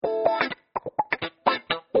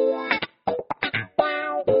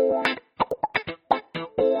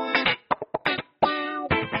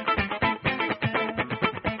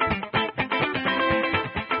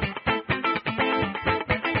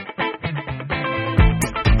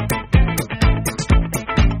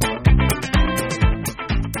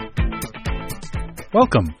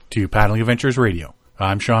Welcome to Paddling Adventures Radio.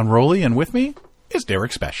 I'm Sean Rowley, and with me is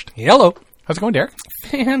Derek Specht. Hello. How's it going, Derek?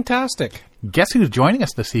 Fantastic. Guess who's joining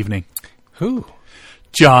us this evening? Who?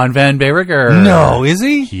 John Van Berriger. No, is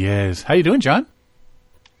he? He is. How you doing, John?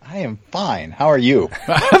 I am fine. How are you?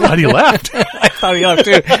 I thought he left. I thought he left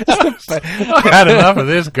too. I've had enough of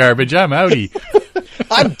this garbage. I'm outie.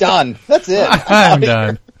 I'm done. That's it. I'm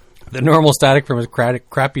done. The normal static from his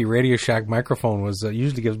crappy Radio Shack microphone was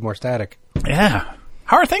usually gives more static. Yeah.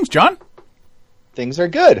 How are things, John? Things are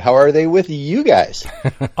good. How are they with you guys?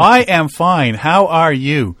 I am fine. How are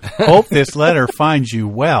you? Hope this letter finds you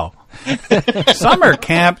well. Summer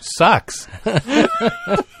camp sucks.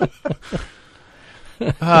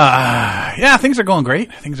 Yeah, things are going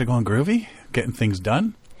great. Things are going groovy. Getting things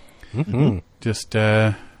done. Mm-hmm. Just,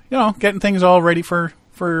 getting things all ready for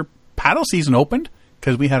paddle season opened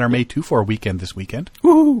because we had our May 2-4 weekend this weekend.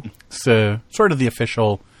 Woo! It's sort of the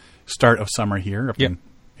official start of summer here up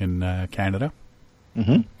in Canada.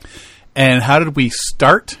 Mm-hmm. And how did we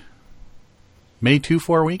start May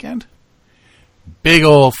 2-4 weekend? Big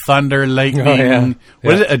old thunder, lightning. Oh, yeah.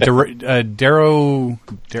 What is it? Derecho.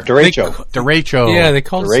 Derecho. Yeah, they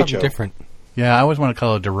called it something Derecho. different. Yeah, I always want to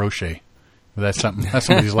call it DeRoche. That's something. That's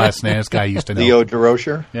somebody's last name. This guy used to know. Theo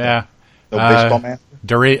DeRocher? Yeah. The baseball man?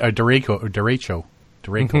 Derecho.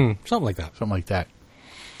 Mm-hmm. Something like that. Something like that.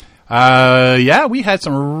 We had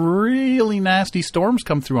some really nasty storms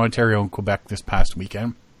come through Ontario and Quebec this past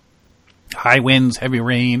weekend. High winds, heavy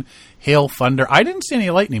rain, hail, thunder. I didn't see any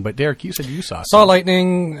lightning, but Derek, you said you saw Saw some.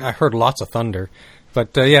 lightning. I heard lots of thunder.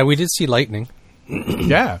 But, we did see lightning.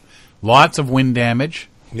 Yeah. Lots of wind damage.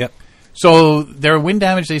 Yep. So their wind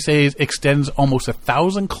damage, they say, extends almost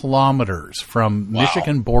 1,000 kilometers from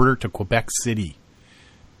Michigan border to Quebec City.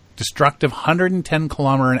 Destructive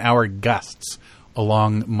 110-kilometer-an-hour gusts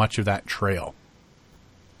along much of that trail.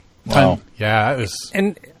 Wow. Yeah, it was...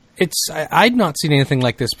 And I'd not seen anything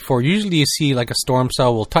like this before. Usually you see like a storm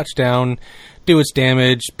cell will touch down, do its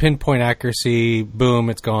damage, pinpoint accuracy,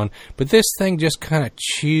 boom, it's gone. But this thing just kind of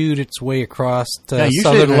chewed its way across usually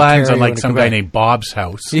southern it lands Ontario on like and some guy Quebec. named Bob's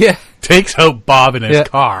house. Yeah. Takes out Bob in his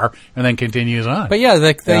car and then continues on. But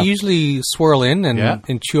they usually swirl in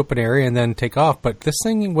and chew up an area and then take off. But this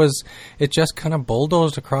thing it just kind of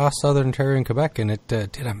bulldozed across southern Ontario and Quebec, and it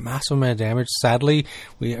did a massive amount of damage. Sadly,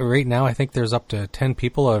 right now I think there's up to 10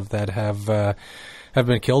 people that have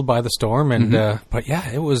been killed by the storm. And but yeah,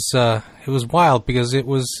 it was wild because it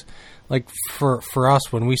was like for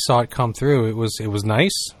us when we saw it come through, it was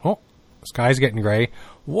nice. Oh, the sky's getting gray.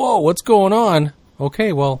 Whoa, what's going on?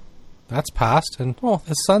 Okay, well. That's past, and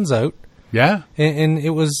the sun's out. Yeah, and it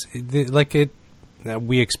was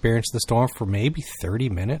we experienced the storm for maybe 30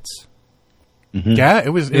 minutes. Mm-hmm. Yeah, it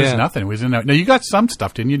was nothing. It was in there. Now you got some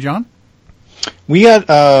stuff, didn't you, John? We had,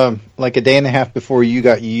 like a day and a half before you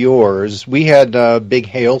got yours, we had a big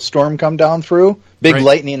hailstorm come down through. Big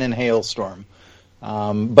lightning and hailstorm.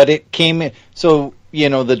 But it came in, so,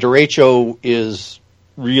 the derecho is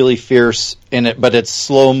really fierce in it, but it's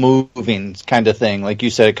slow moving kind of thing. Like you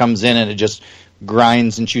said, it comes in and it just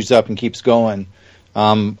grinds and chews up and keeps going.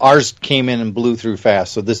 Ours came in and blew through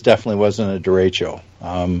fast, so this definitely wasn't a derecho.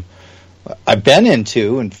 I've been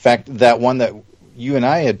in fact, that one that you and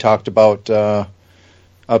I had talked about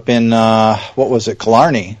up in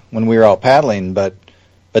Killarney when we were out paddling, but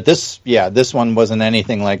this one wasn't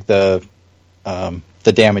anything like the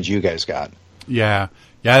damage you guys got. Yeah.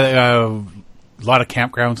 A lot of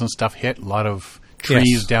campgrounds and stuff hit. A lot of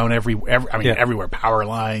trees down everywhere. Power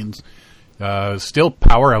lines. Still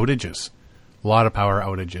power outages. A lot of power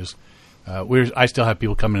outages. I still have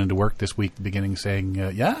people coming into work this week beginning saying,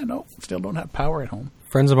 still don't have power at home.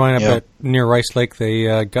 Friends of mine up near Rice Lake,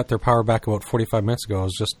 they got their power back about 45 minutes ago.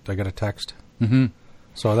 I got a text. Mm-hmm.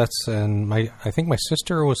 So I think my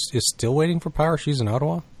sister is still waiting for power. She's in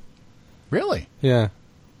Ottawa. Really? Yeah.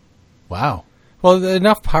 Wow. Well,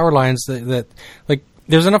 enough power lines that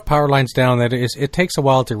there's enough power lines down that it takes a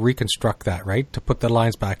while to reconstruct that, right? To put the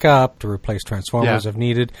lines back up, to replace transformers if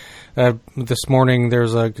needed. This morning,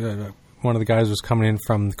 there's one of the guys was coming in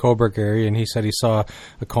from the Cobourg area, and he said he saw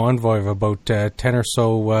a convoy of about 10 or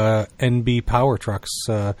so NB power trucks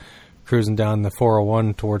cruising down the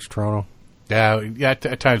 401 towards Toronto. Yeah.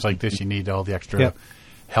 At times like this, you need all the extra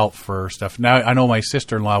help for stuff. Now, I know my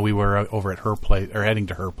sister-in-law, we were over at her place, or heading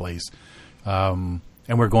to her place, and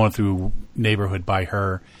we're going through neighborhood by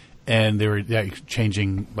her, and they were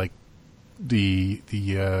changing like the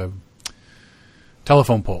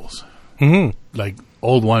telephone poles, like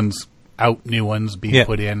old ones out, new ones being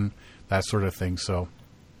put in, that sort of thing. So,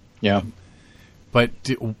 but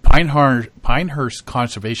Pinehurst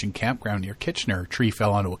Conservation Campground near Kitchener, a tree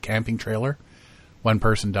fell onto a camping trailer, One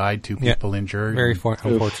person died, 2 people injured. Very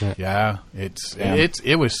unfortunate. Yeah,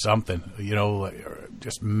 it was something.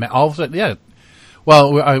 Just all of a sudden, yeah.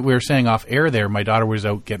 Well, we were saying off air there, my daughter was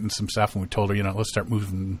out getting some stuff, and we told her, let's start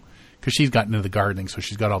moving, because she's gotten into the gardening, so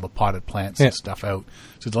she's got all the potted plants and stuff out.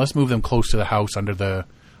 So let's move them close to the house, on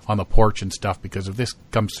the porch and stuff, because if this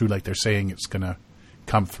comes through like they're saying it's going to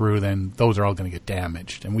come through, then those are all going to get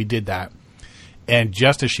damaged. And we did that. And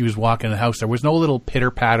just as she was walking in the house, there was no little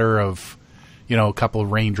pitter-patter of, a couple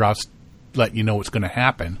of raindrops let you know what's going to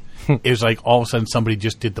happen. It was like all of a sudden somebody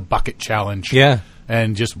just did the bucket challenge. Yeah.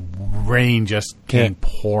 And just rain just came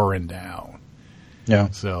pouring down. Yeah.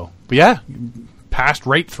 So, but yeah, passed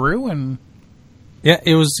right through and... Yeah,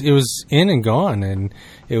 it was in and gone, and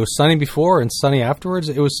it was sunny before and sunny afterwards.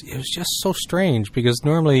 It was just so strange, because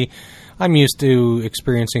normally I'm used to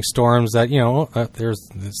experiencing storms that,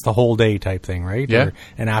 it's the whole day type thing, right? Yeah. Or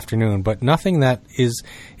an afternoon, but nothing that is,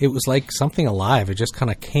 it was like something alive. It just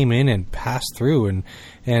kind of came in and passed through,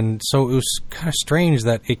 and so it was kind of strange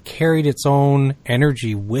that it carried its own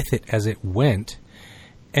energy with it as it went.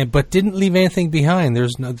 But didn't leave anything behind.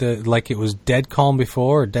 There's like it was dead calm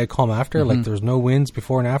before or dead calm after. Mm-hmm. Like there's no winds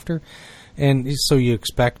before and after, and so you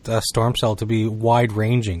expect a storm cell to be wide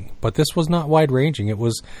ranging, but this was not wide ranging. It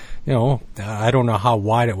was, I don't know how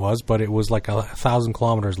wide it was, but it was like 1,000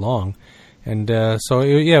 kilometers long, and so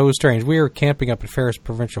it was strange. We were camping up at Ferris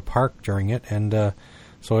Provincial Park during it, and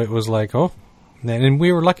so it was like and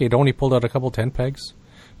we were lucky. It only pulled out a couple tent pegs,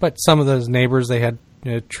 but some of those neighbors, they had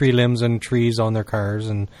tree limbs and trees on their cars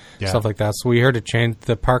and stuff like that. So we heard a change.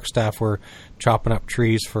 The park staff were chopping up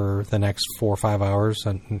trees for the next 4 or 5 hours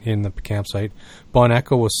in the campsite. Bon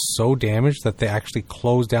Echo was so damaged that they actually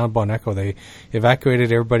closed down Bon Echo. They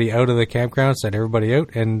evacuated everybody out of the campground, sent everybody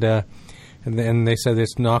out, and then they said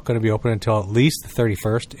it's not going to be open until at least the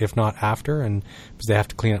 31st, if not after, and because they have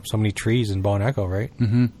to clean up so many trees in Bon Echo, right?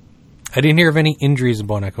 Mm-hmm. I didn't hear of any injuries in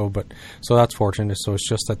Bon Echo, but so that's fortunate. So it's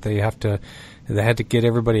just that they had to get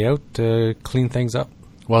everybody out to clean things up.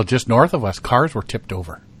 Well, just north of us, cars were tipped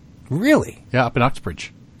over. Really? Yeah, up in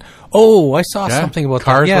Uxbridge. Oh, I saw something about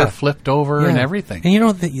cars that. Cars were flipped over and everything.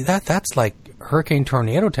 And that's like hurricane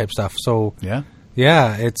tornado type stuff. So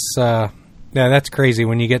yeah, it's that's crazy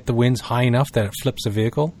when you get the winds high enough that it flips a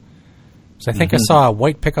vehicle. So I think I saw a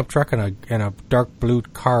white pickup truck and a dark blue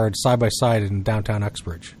car side by side in downtown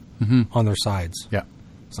Uxbridge. Mm-hmm. On their sides. Yeah.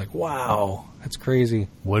 It's like, wow, that's crazy.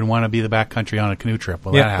 Wouldn't want to be the backcountry on a canoe trip.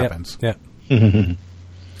 Well, that happens. Yeah.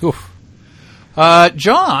 Oof.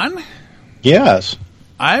 John? Yes?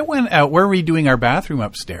 I went out. We're redoing our bathroom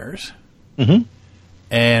upstairs. Mm-hmm.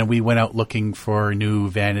 And we went out looking for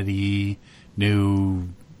new vanity, new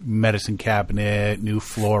medicine cabinet, new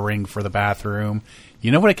flooring for the bathroom.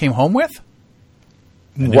 You know what I came home with?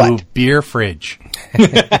 A new beer fridge.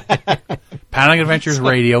 Paddling Adventures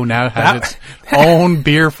Radio now has its own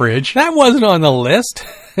beer fridge. That wasn't on the list.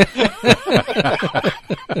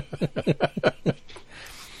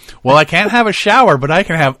 Well, I can't have a shower, but I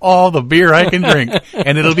can have all the beer I can drink,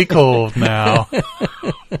 and it'll be cold now.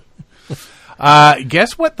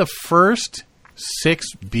 Guess what the first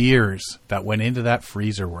 6 beers that went into that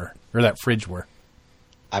freezer were, or that fridge were?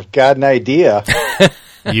 I've got an idea.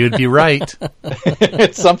 You'd be right.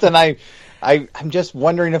 It's something I'm just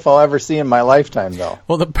wondering if I'll ever see in my lifetime, though.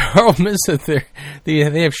 Well, the problem is that they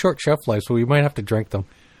have short shelf life, so we might have to drink them.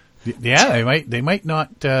 Yeah, they might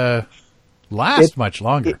not last much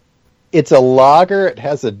longer. It's a lager. It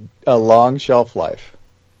has a long shelf life.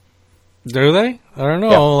 Do they? I don't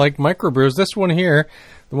know. Yeah. Like microbrews. This one here,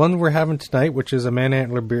 the one we're having tonight, which is a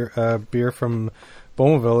Manantler beer from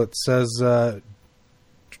Bowmanville, it says...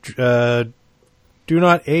 do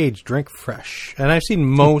not age, drink fresh. And I've seen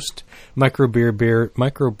most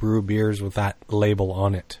microbrew beers with that label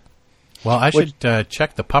on it. Well, I should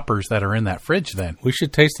check the puppers that are in that fridge then. We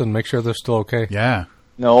should taste them and make sure they're still okay. Yeah.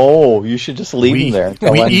 No, you should just leave them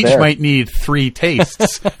there. We each might need 3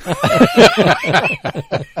 tastes.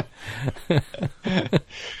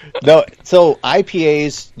 No, so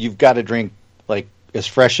IPAs, you've got to drink like as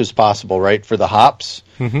fresh as possible, right, for the hops.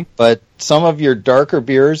 Mm-hmm. But some of your darker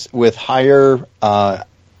beers with higher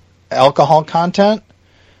alcohol content,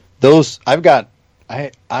 those I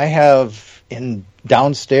have in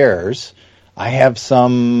downstairs. I have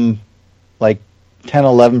some like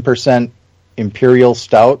 10-11% imperial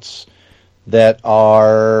stouts that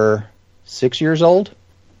are 6 years old,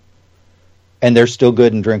 and they're still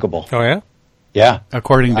good and drinkable. Oh yeah, yeah.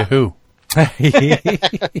 According to who?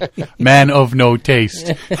 Man of no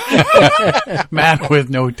taste. Man with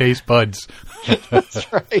no taste buds.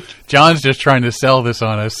 That's right. John's just trying to sell this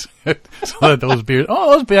on us. So that those beers,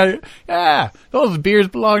 those beers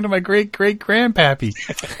belong to my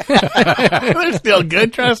great-great-grandpappy. They're still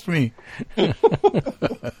good, trust me.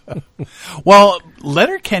 Well,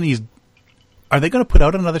 Letterkenny's, are they going to put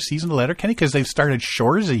out another season of Letterkenny? Because they've started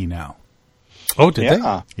Shoresy now. Oh, did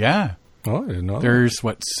they? Yeah. Oh, I didn't know. There's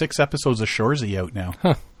 6 episodes of Shoresy out now,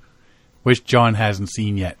 which John hasn't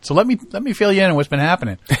seen yet. So let me fill you in on what's been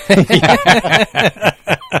happening.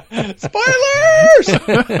 Spoilers!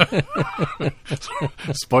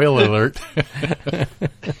 Spoiler alert.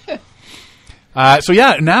 So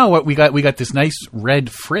yeah, now what we got this nice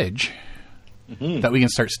red fridge that we can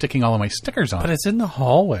start sticking all of my stickers on. But it's in the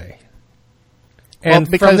hallway, and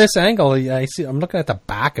from this angle, I'm looking at the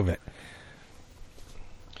back of it.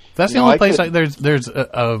 That's the only place there's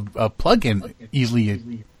a plug-in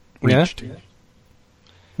easily reached.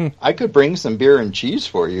 Yeah. I could bring some beer and cheese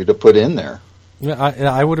for you to put in there. Yeah,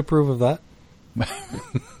 I would approve of that.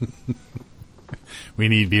 We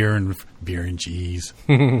need beer and cheese.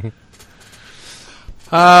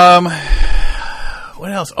 What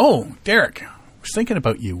else? Oh, Derek, I was thinking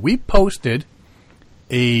about you. We posted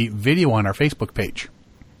a video on our Facebook page.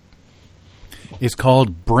 It's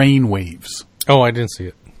called Brainwaves. Oh, I didn't see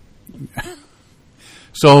it.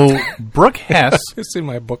 So Brooke Hess it's in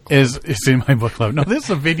my book club. is in my book club. No, this is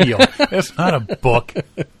a video. It's not a book.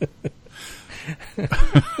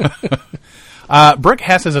 Brooke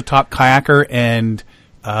Hess is a top kayaker, and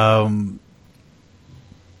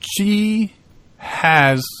she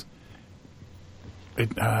has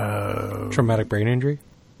traumatic brain injury.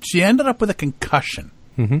 She ended up with a concussion,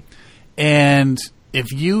 and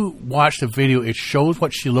if you watch the video, it shows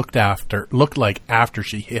what she looked like after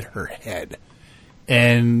she hit her head.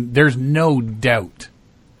 And there's no doubt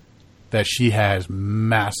that she has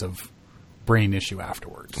massive brain issue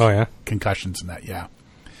afterwards. Oh, yeah? Concussions and that, yeah.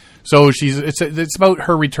 So it's about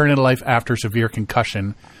her returning to life after severe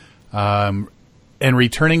concussion and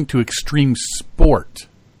returning to extreme sport,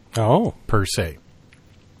 per se.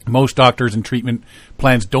 Most doctors and treatment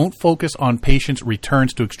plans don't focus on patients'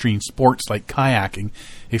 returns to extreme sports like kayaking,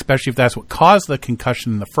 especially if that's what caused the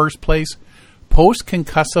concussion in the first place.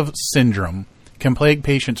 Post-concussive syndrome can plague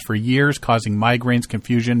patients for years, causing migraines,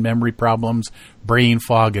 confusion, memory problems, brain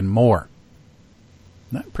fog, and more.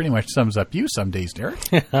 That pretty much sums up you some days, Derek.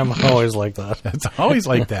 I'm always like that. It's always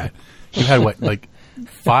like that. You had what, like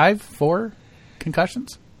 4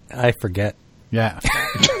 concussions? I forget. Yeah.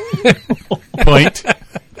 Point.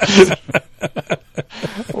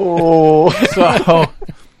 So,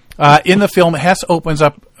 in the film, Hess opens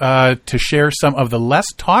up to share some of the less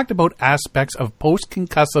talked about aspects of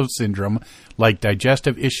post-concussive syndrome, like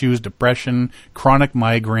digestive issues, depression, chronic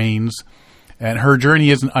migraines, and her journey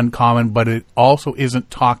isn't uncommon, but it also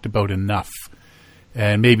isn't talked about enough.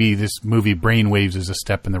 And maybe this movie Brainwaves is a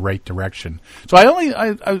step in the right direction. So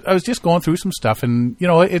I was just going through some stuff, and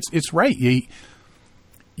it's right.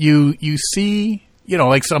 You see,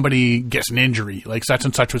 like somebody gets an injury, like such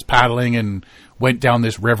and such was paddling and went down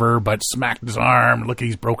this river, but smacked his arm. Look,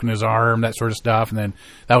 he's broken his arm, that sort of stuff. And then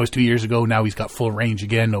that was 2 years ago. Now he's got full range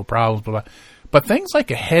again, no problems. Blah, blah. But things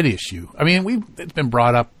like a head issue. I mean, it's been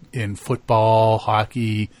brought up in football,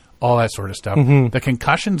 hockey, all that sort of stuff. The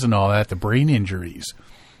concussions and all that, the brain injuries.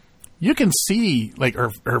 You can see, like,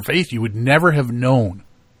 her face, you would never have known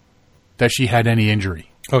that she had any injury.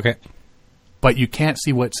 Okay. But you can't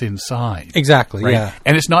see what's inside. Exactly, right? Yeah.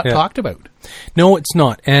 And it's not talked about. No, it's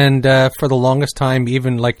not. And for the longest time,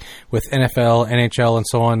 even like with NFL, NHL, and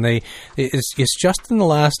so on, it's just in the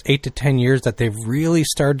last 8 to 10 years that they've really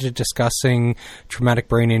started discussing traumatic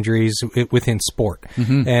brain injuries within sport.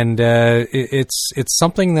 And it's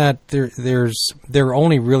something that they're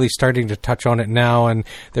only really starting to touch on it now. And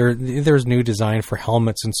there's new design for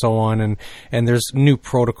helmets and so on, and there's new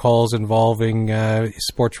protocols involving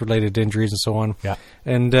sports related injuries and so on. Yeah.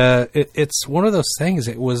 And it's one of those things.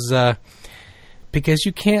 It was because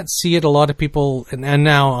you can't see it. A lot of people, and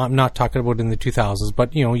now I'm not talking about in the 2000s,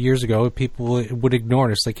 but years ago, people would ignore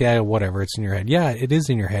it. It's like, yeah, whatever, it's in your head. Yeah, it is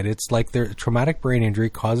in your head. It's like their traumatic brain injury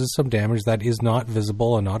causes some damage that is not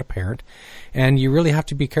visible and not apparent, and you really have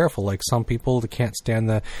to be careful. Like some people, they can't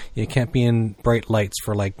stand you can't be in bright lights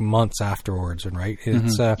for like months afterwards, and right,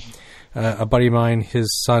 it's. A buddy of mine,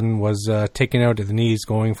 his son was taken out at the knees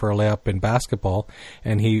going for a layup in basketball,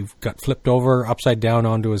 and he got flipped over upside down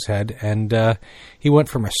onto his head, and he went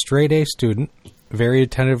from a straight A student very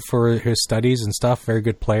attentive for his studies and stuff. Very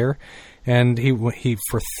good player. And he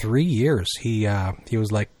for 3 years he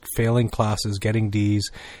was like failing classes, getting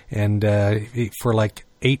D's, and for like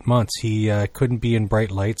 8 months he couldn't be in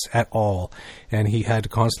bright lights at all, and he had to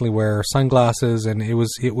constantly wear sunglasses. And it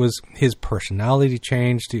was his personality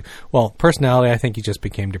changed. Personality, I think he just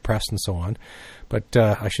became depressed and so on. But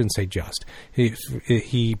I shouldn't say just.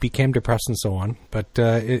 He became depressed and so on. But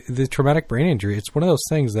the traumatic brain injury, it's one of those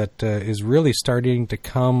things that is really starting to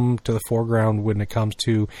come to the foreground when it comes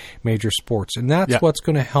to major sports. And that's what's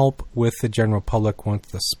going to help with the general public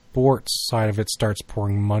once the sports side of it starts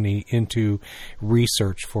pouring money into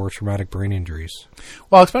research for traumatic brain injuries.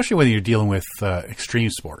 Well, especially when you're dealing with extreme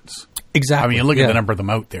sports. Exactly. I mean, you look at the number of them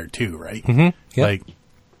out there too, right? Mm-hmm. Yep. Like,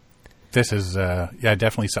 this is,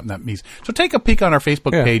 definitely something that means. So take a peek on our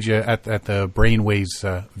Facebook page at the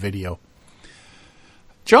Brainwaves video.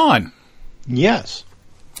 John. Yes.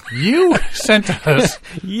 You sent us.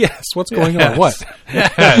 Yes. What's going on? What?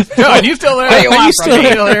 Yes. John, you still there? Hey, are you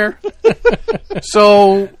still here?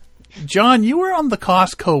 So, John, you were on the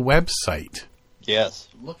Costco website. Yes.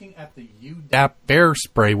 Looking at the UDAP bear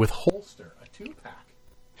spray with holster, a 2-pack.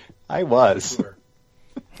 I was.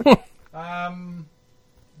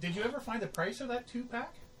 Did you ever find the price of that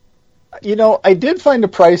 2-pack? I did find a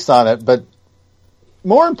price on it, but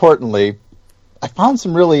more importantly, I found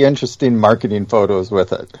some really interesting marketing photos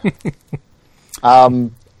with it.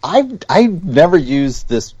 I've never used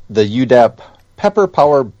the UDAP Pepper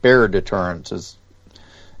Power Bear Deterrent is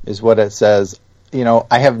what it says.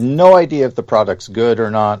 I have no idea if the product's good or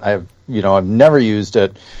not. I've never used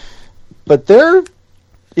it, but their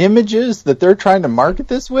images that they're trying to market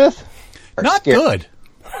this with are not scary. Good.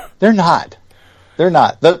 They're not.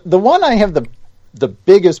 The one I have the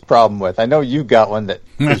biggest problem with, I know you got one that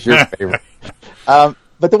is your favorite, but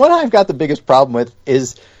the one I've got the biggest problem with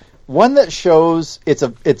is one that shows it's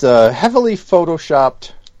a heavily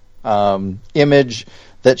photoshopped image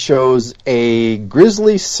that shows a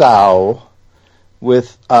grizzly sow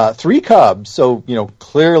with 3 cubs. So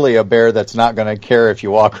clearly a bear that's not going to care if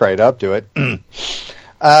you walk right up to it.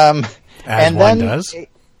 As and one then does.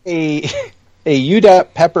 A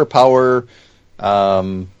UDAP Pepper Power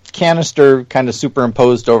canister kind of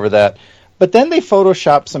superimposed over that, but then they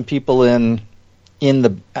Photoshop some people in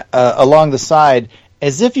the along the side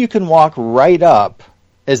as if you can walk right up.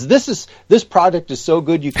 As this product is so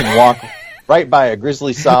good you can walk right by a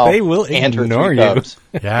grizzly sow. They will and her ignore 3 you. cubs.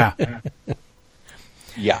 Yeah.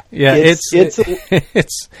 Yeah. It's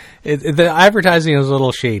the advertising is a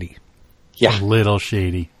little shady. Yeah. A little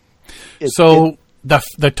shady. The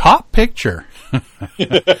top picture,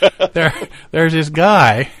 there's this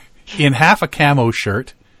guy in half a camo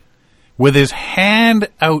shirt with his hand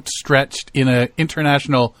outstretched in an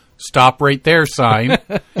international stop right there sign,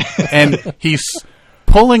 and he's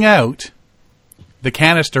pulling out the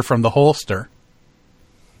canister from the holster.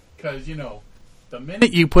 Because, the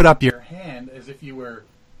minute you put up your hand as if you were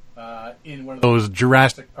in one of those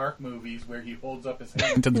Jurassic Park movies where he holds up his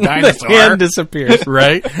hand to the dinosaur. The hand disappears.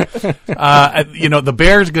 Right? The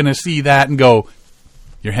bear's going to see that and go,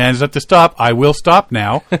 your hand's up to stop. I will stop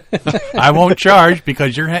now. I won't charge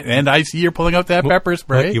because your hand, and I see you're pulling out that pepper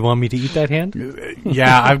spray. What, you want me to eat that hand?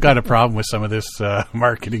 Yeah, I've got a problem with some of this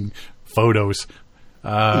marketing photos.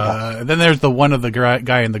 Then there's the one of the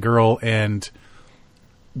guy and the girl, and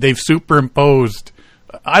they've superimposed.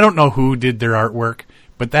 I don't know who did their artwork,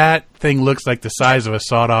 but that thing looks like the size of a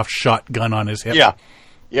sawed-off shotgun on his hip.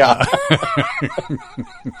 Yeah.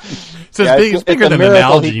 It's bigger than an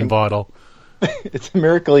Nalgene bottle. It's a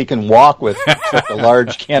miracle he can walk with such a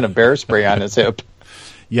large can of bear spray on his hip.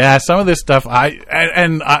 Yeah, some of this stuff,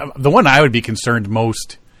 the one I would be concerned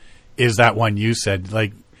most is that one you said.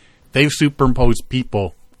 Like, they've superimposed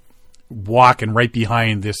people walking right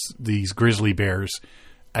behind these grizzly bears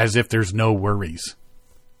as if there's no worries.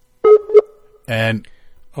 And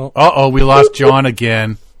we lost John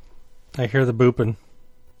again. I hear the booping.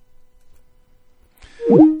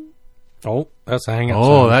 Oh, that's a hang-up.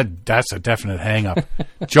 Oh, that's a definite hang-up.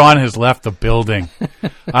 John has left the building.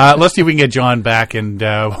 Let's see if we can get John back, and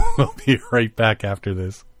we'll be right back after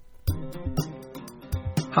this.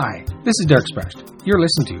 Hi, this is Derek Sprest. You're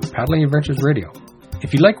listening to Paddling Adventures Radio.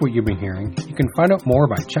 If you like what you've been hearing, you can find out more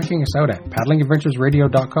by checking us out at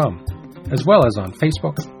paddlingadventuresradio.com, as well as on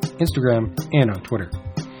Facebook, Instagram, and on Twitter.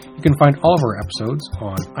 You can find all of our episodes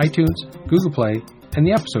on iTunes, Google Play, and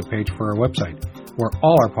the episode page for our website, where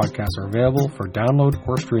all our podcasts are available for download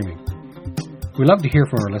or streaming. We love to hear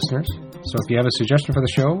from our listeners, so if you have a suggestion for the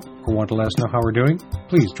show or want to let us know how we're doing,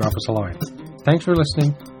 please drop us a line. Thanks for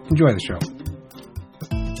listening. Enjoy the show.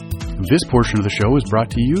 This portion of the show is brought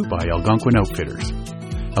to you by Algonquin Outfitters.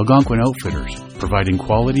 Algonquin Outfitters, providing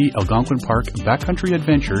quality Algonquin Park backcountry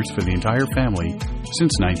adventures for the entire family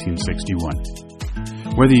since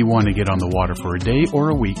 1961. Whether you want to get on the water for a day or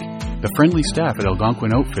a week, the friendly staff at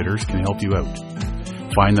Algonquin Outfitters can help you out.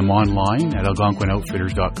 Find them online at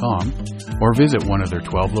algonquinoutfitters.com or visit one of their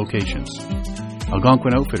 12 locations.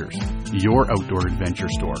 Algonquin Outfitters, your outdoor adventure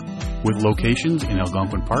store, with locations in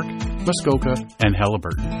Algonquin Park, Muskoka, and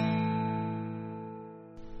Halliburton.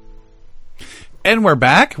 And we're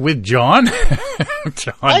back with John.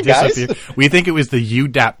 John, hi, guys. We think it was the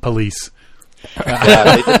UDAP police.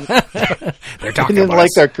 They didn't like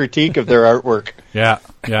our critique of their artwork. Yeah.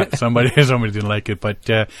 Somebody didn't like it, but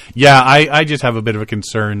I just have a bit of a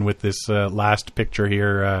concern with this last picture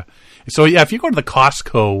here. So if you go to the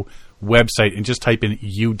Costco website and just type in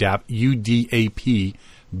UDAP, UDAP,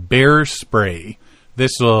 bear spray,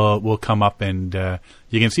 this will come up, and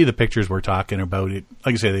you can see the pictures we're talking about. It,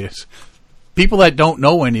 like I say, this. People that don't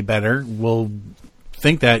know any better will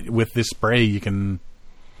think that with this spray you can,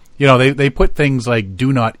 they put things like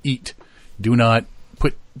do not eat, do not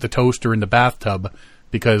put the toaster in the bathtub,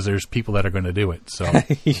 because there's people that are going to do it. So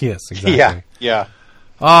yes, exactly. Yeah.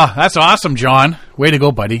 That's awesome, John. Way to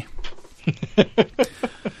go, buddy.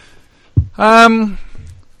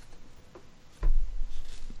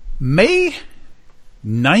 May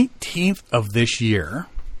 19th of this year,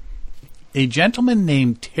 a gentleman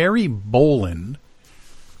named Terry Boland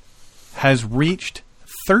has reached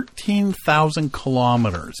 13,000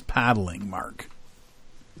 kilometers paddling, Mark.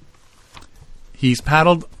 He's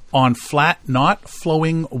paddled on flat, not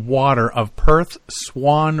flowing water of Perth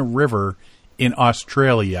Swan River in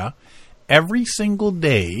Australia every single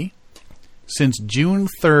day since June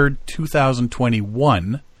 3rd,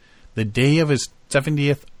 2021, the day of his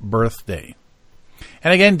 70th birthday.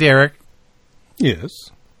 And again, Derek. Yes.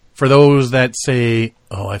 For those that say,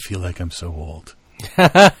 "Oh, I feel like I'm so old,"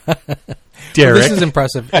 Derek, well, this is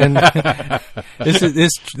impressive, and this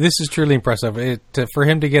is truly impressive. For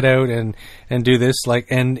him to get out and do this,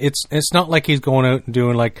 and it's not like he's going out and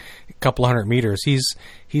doing like a couple 100 meters.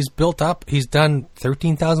 He's built up. He's done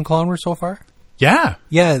 13,000 kilometers so far. Yeah,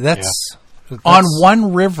 that's on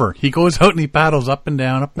one river. He goes out and he paddles up and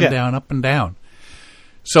down, up and down, up and down.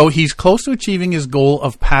 So he's close to achieving his goal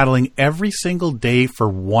of paddling every single day for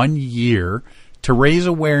 1 year to raise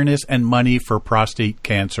awareness and money for Prostate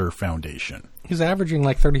Cancer Foundation. He's averaging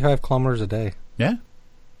like 35 kilometers a day. Yeah.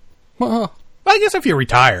 Well, I guess if you're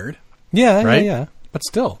retired. Yeah, right? Yeah. But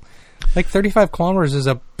still, like 35 kilometers is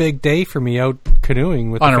a big day for me out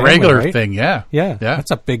canoeing with on the a family, regular right? thing, yeah.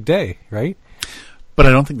 That's a big day, right? But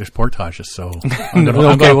I don't think there's portages, so I'm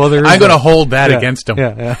going to hold that against him.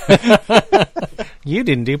 Yeah. You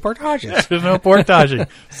didn't do portages. There's no portaging,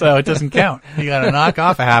 so it doesn't count. You got to knock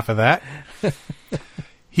off a half of that.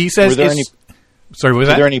 He says, were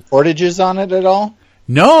there any portages on it at all?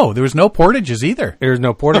 No, there was no portages either. There's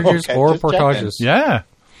no portages or portages. Yeah.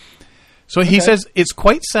 So he says, it's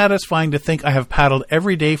quite satisfying to think I have paddled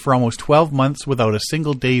every day for almost 12 months without a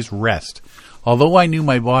single day's rest. Although I knew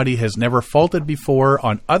my body has never faltered before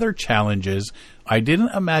on other challenges, I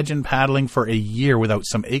didn't imagine paddling for a year without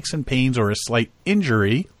some aches and pains or a slight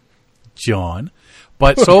injury, John.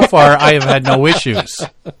 But so far, I have had no issues.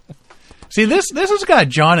 See, this has got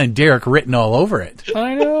John and Derek written all over it.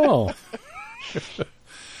 I know.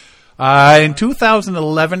 In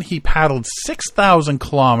 2011, he paddled 6,000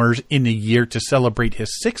 kilometers in a year to celebrate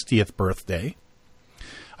his 60th birthday.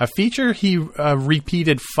 A feature he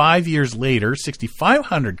repeated 5 years later,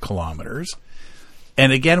 6,500 kilometers,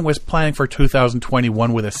 and again was planning for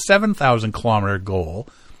 2021 with a 7,000 kilometer goal.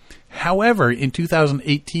 However, in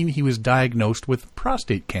 2018, he was diagnosed with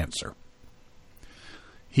prostate cancer.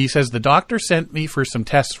 He says, the doctor sent me for some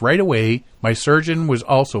tests right away. My surgeon was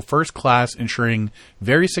also first class, ensuring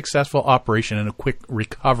very successful operation and a quick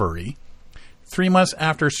recovery. 3 months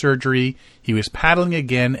after surgery, he was paddling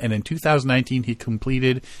again, and in 2019, he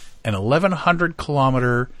completed an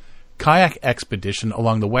 1,100-kilometer kayak expedition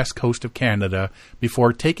along the west coast of Canada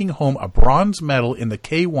before taking home a bronze medal in the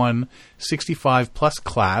K1 65-plus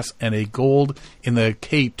class and a gold in the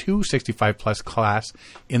K2 65-plus class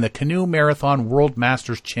in the Canoe Marathon World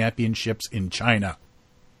Masters Championships in China.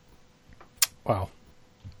 Wow.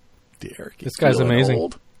 Derek, this guy's amazing.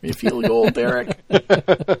 Old. You feel old, Derek?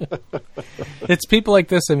 It's people like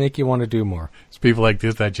this that make you want to do more. It's people like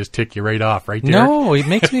this that just tick you right off, right, Derek? No, it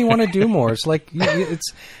makes me want to do more. It's like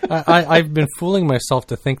I've been fooling myself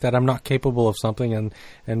to think that I'm not capable of something,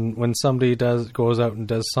 and when somebody goes out and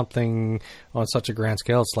does something on such a grand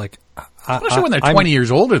scale, it's like, especially when they're 20 years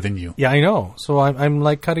older than you. Yeah, I know. So I'm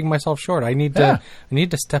like cutting myself short. I need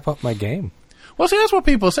to step up my game. Well, see, that's what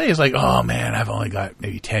people say. It's like, oh, man, I've only got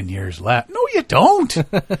maybe 10 years left. No, you don't.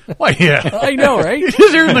 Why, yeah. I know, right?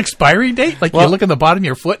 Is there an expiry date? Like, you look at the bottom of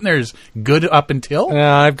your foot and there's good up until?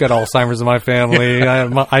 I've got Alzheimer's in my family.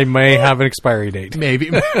 I may have an expiry date. Maybe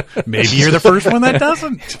you're the first one that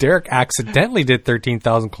doesn't. Derek accidentally did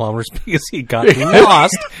 13,000 kilometers because he got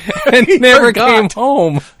lost and never came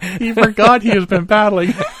home. He forgot he has been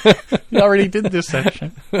paddling. He already did this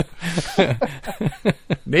section.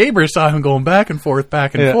 Neighbors saw him going back and forth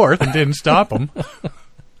and didn't stop him.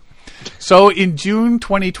 So in June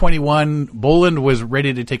 2021, Boland was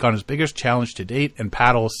ready to take on his biggest challenge to date and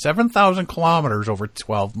paddle 7,000 kilometers over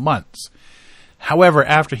 12 months. However,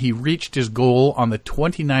 after he reached his goal on the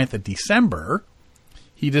 29th of December,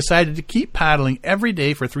 he decided to keep paddling every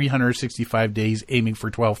day for 365 days, aiming for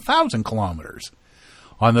 12,000 kilometers.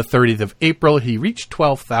 On the 30th of April, he reached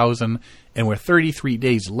 12,000, and with 33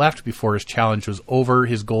 days left before his challenge was over,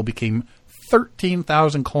 his goal became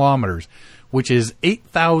 13,000 kilometers, which is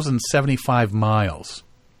 8,075 miles.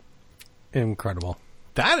 Incredible.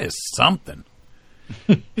 That is something.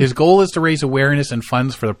 His goal is to raise awareness and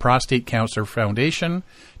funds for the Prostate Cancer Foundation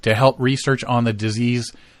to help research on the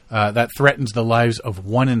disease that threatens the lives of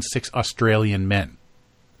 1 in 6 Australian men.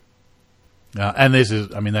 And this is,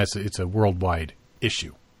 it's a worldwide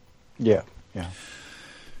issue. Yeah.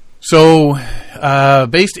 So,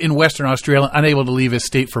 based in Western Australia, unable to leave his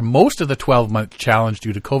state for most of the 12-month challenge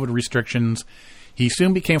due to COVID restrictions, he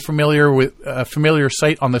soon became familiar with a familiar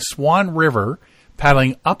sight on the Swan River,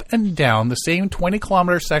 paddling up and down the same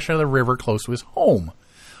 20-kilometer section of the river close to his home,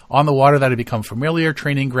 on the water that had become familiar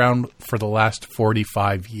training ground for the last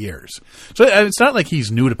 45 years. So it's not like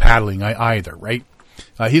he's new to paddling either, right?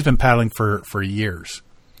 He's been paddling for years.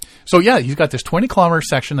 So yeah, he's got this 20-kilometer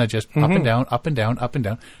section that just up and down, up and down, up and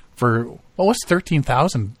down. For, what's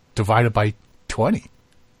 13,000 divided by 20?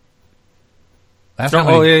 That's how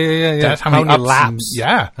many, yeah. That's how many laps.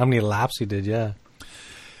 Yeah. How many laps he did, yeah.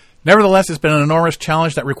 Nevertheless, it's been an enormous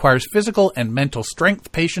challenge that requires physical and mental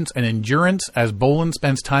strength, patience, and endurance, as Boland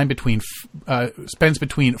spends between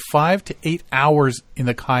 5 to 8 hours in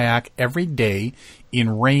the kayak every day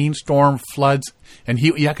in rain, storm, floods. And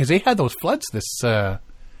because they had those floods this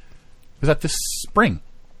spring.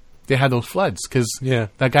 They had those floods because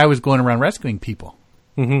that guy was going around rescuing people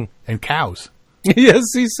and cows. Yes,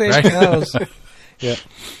 he saved cows. Yeah.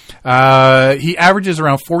 He averages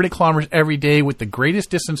around 40 kilometers every day, with the greatest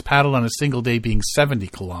distance paddled on a single day being 70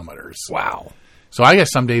 kilometers. Wow. So I guess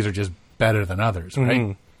some days are just better than others,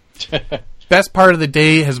 right? Best part of the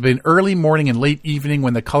day has been early morning and late evening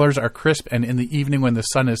when the colors are crisp, and in the evening when the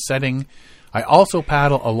sun is setting. I also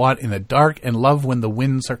paddle a lot in the dark and love when the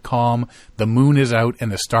winds are calm, the moon is out,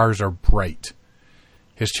 and the stars are bright.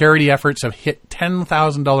 His charity efforts have hit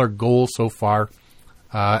 $10,000 goal so far,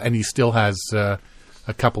 and he still has a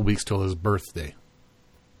couple weeks till his birthday.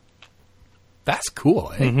 That's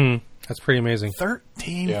cool, eh? That's pretty amazing.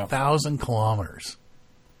 13,000 kilometers.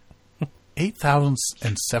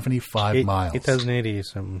 8,075 miles. 8,080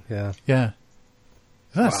 something, yeah. Yeah.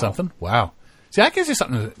 Isn't that something? Wow. See, that gives you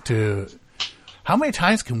something to... How many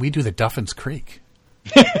times can we do the Duffins Creek?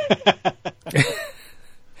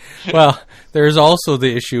 Well, there's also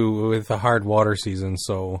the issue with the hard water season,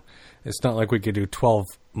 so it's not like we could do 12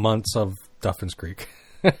 months of Duffins Creek.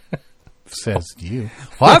 Says you.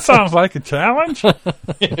 Well, that sounds like a challenge.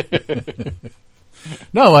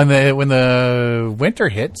 No, when the winter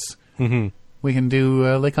hits, we can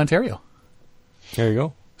do Lake Ontario. There you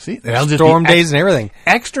go. See, storm days and everything.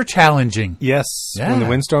 Extra challenging. Yes. Yeah. When the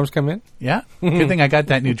windstorms come in. Yeah. Good thing I got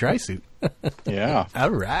that new dry suit. Yeah. All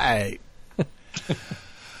right.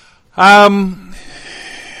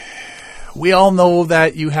 We all know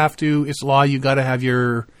that it's law, you got to have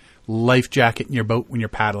your life jacket in your boat when you're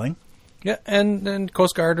paddling. Yeah, and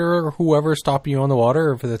Coast Guard or whoever stopping you on the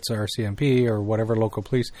water, if it's RCMP or whatever local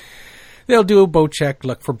police, they'll do a boat check,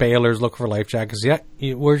 look for bailers, look for life jackets. Yeah,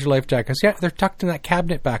 where's your life jackets? Yeah, they're tucked in that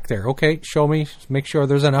cabinet back there. Okay, show me. Make sure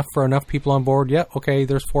there's enough for enough people on board. Yeah, okay,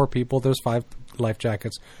 there's 4 people. There's 5 life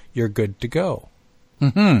jackets. You're good to go.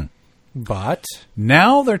 But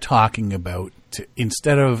now they're talking about,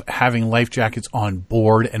 instead of having life jackets on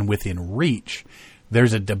board and within reach,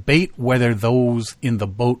 there's a debate whether those in the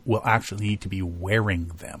boat will actually need to be wearing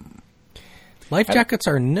them. Life jackets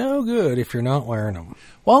are no good if you're not wearing them.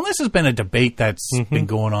 Well, this has been a debate that's been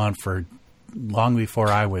going on for long before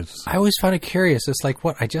I was... I always found it curious. It's like,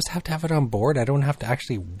 what, I just have to have it on board? I don't have to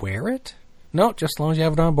actually wear it? No, just as long as you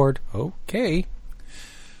have it on board. Okay.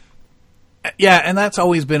 Yeah, and that's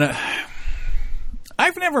always been a...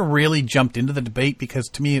 I've never really jumped into the debate because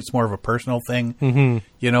to me it's more of a personal thing. Mm-hmm.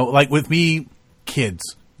 You know, like with me, kids.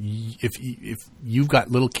 If you've got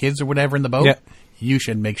little kids or whatever in the boat, you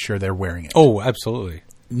should make sure they're wearing it. Oh, absolutely.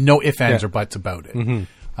 No ifs, ands, or buts about it. Mm-hmm.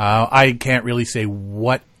 I can't really say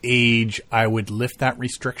what age I would lift that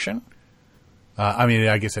restriction. I mean,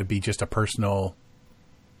 I guess it'd be just a personal,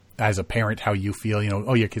 as a parent, how you feel. You know,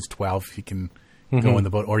 oh, your kid's 12, you can go in the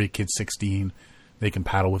boat, or your kid's 16, they can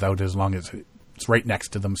paddle without it as long as it's right next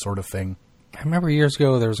to them, sort of thing. I remember years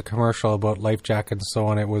ago there was a commercial about life jackets and so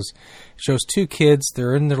on. It shows two kids.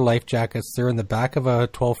 They're in their life jackets. They're in the back of a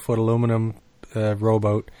 12-foot aluminum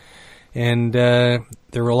rowboat, and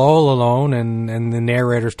they're all alone. And the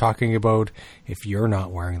narrator's talking about if you're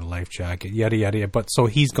not wearing the life jacket, yada yada yada. But so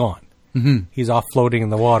he's gone. Mm-hmm. He's off floating in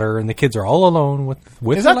the water, and the kids are all alone with.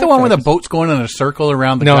 Is that the one where the boat's going in a circle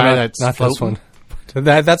around the guy that's not floating? This one.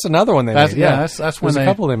 That's another one they made. Yeah, that's one. There's a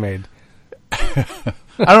couple they made.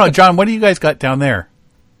 I don't know, John. What do you guys got down there?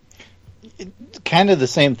 Kind of the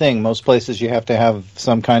same thing. Most places you have to have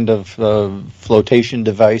some kind of flotation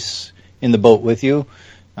device in the boat with you.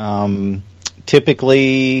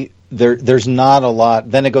 Typically, there's not a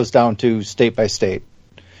lot. Then it goes down to state by state.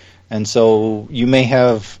 And so you may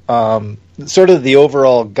have sort of the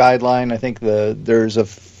overall guideline. I think there's a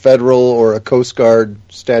federal or a Coast Guard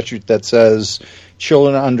statute that says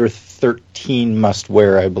children under 13 must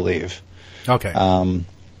wear, I believe. Okay.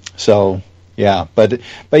 So yeah, but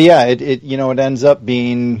yeah, it ends up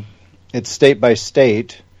being it's state by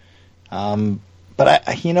state. But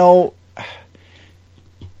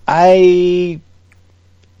I've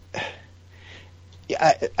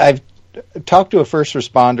talked to a first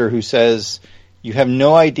responder who says you have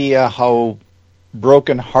no idea how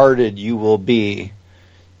brokenhearted you will be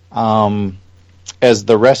as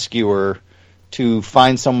the rescuer to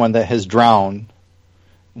find someone that has drowned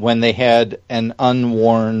when they had an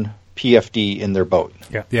unworn PFD in their boat.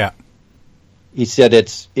 Yeah. He said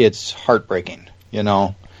it's heartbreaking. You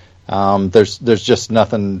know, there's just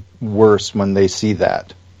nothing worse when they see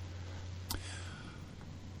that.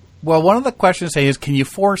 Well, one of the questions is, can you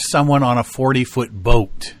force someone on a 40-foot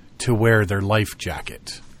boat to wear their life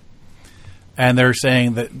jacket? And they're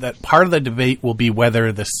saying that part of the debate will be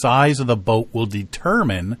whether the size of the boat will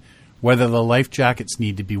determine whether the life jackets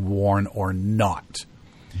need to be worn or not.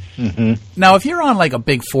 Mm-hmm. Now, if you're on like a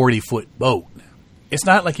big 40-foot boat, it's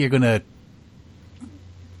not like you're going to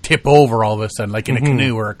tip over all of a sudden, like in a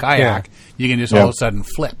canoe or a kayak. Yeah. You can just all of a sudden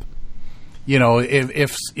flip. You know,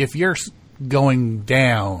 if you're going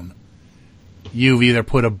down, you've either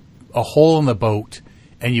put a hole in the boat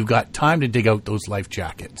and you've got time to dig out those life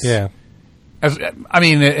jackets. Yeah.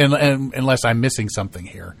 Unless I'm missing something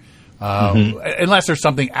here. Unless there's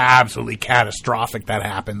something absolutely catastrophic that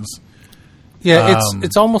happens. Yeah,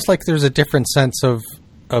 it's almost like there's a different sense of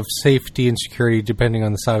safety and security depending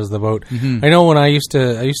on the size of the boat. I know when I used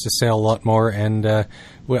to sail a lot more, and I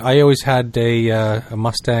always had a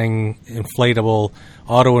Mustang inflatable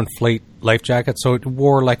auto-inflate life jacket, so it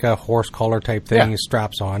wore like a horse collar type thing,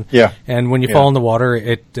 straps on. Yeah. And when you fall in the water,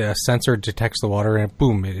 it sensor detects the water and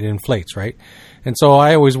boom, it inflates, right? And so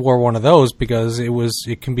I always wore one of those because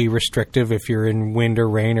it can be restrictive if you're in wind or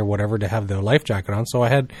rain or whatever to have the life jacket on. So I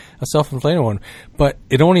had a self-inflating one, but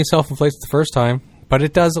it only self-inflates the first time. But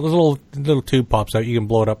it does, a little tube pops out. You can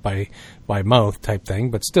blow it up by mouth type thing.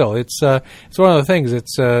 But still, it's one of the things.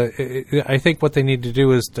 I think what they need to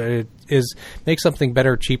do is make something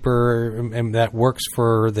better, cheaper, and that works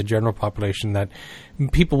for the general population that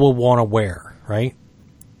people will want to wear. Right?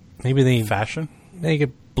 Maybe they fashion. Make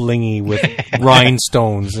it blingy with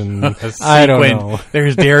rhinestones and I don't know.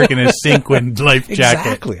 There's Derek in his sequin life jacket.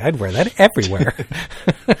 Exactly, I'd wear that everywhere.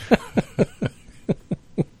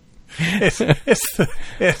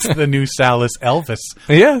 It's the new Salas Elvis.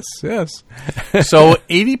 Yes. So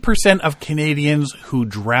 80% of Canadians who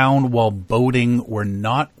drowned while boating were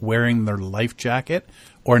not wearing their life jacket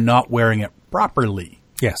or not wearing it properly.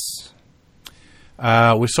 Yes.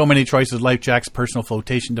 With so many choices of life jackets, personal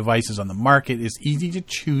flotation devices on the market, it's easy to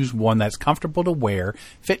choose one that's comfortable to wear,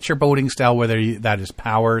 fits your boating style, whether that is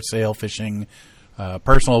power, sail, fishing,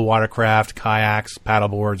 personal watercraft, kayaks,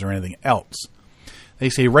 paddleboards, or anything else. They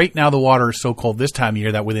say right now the water is so cold this time of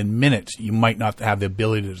year that within minutes you might not have the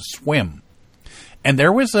ability to swim. And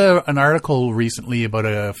there was an article recently about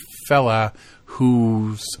a fella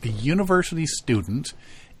who's a university student,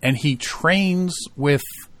 and he trains with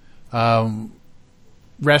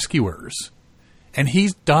rescuers, and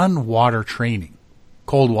he's done water training,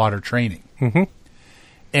 cold water training. Mm-hmm.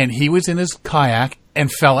 And he was in his kayak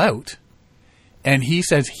and fell out, and he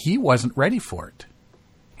says he wasn't ready for it.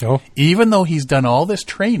 Oh. Even though he's done all this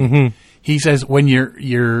training, mm-hmm. he says when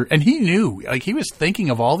you're, and he knew, like he was thinking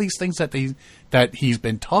of all these things that he's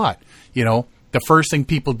been taught. You know, the first thing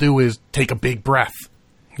people do is take a big breath.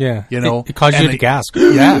 Yeah, you know, it causes you to gasp.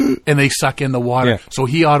 Yeah, and they suck in the water. Yeah. So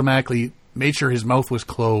he automatically made sure his mouth was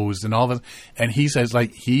closed and all this. And he says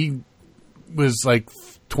like he was like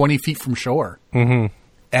 20 feet from shore mm-hmm.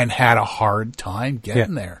 and had a hard time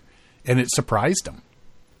getting there, and it surprised him.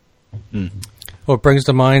 Mm-hmm. Well, it brings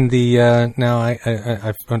to mind the now I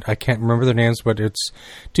can't remember their names, but it's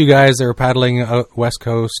two guys that were paddling out west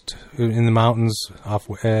coast in the mountains.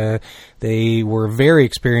 They were very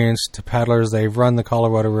experienced paddlers. They've run the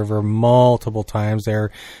Colorado River multiple times. They're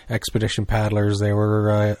expedition paddlers. They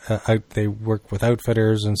were they worked with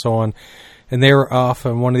outfitters and so on, and they were off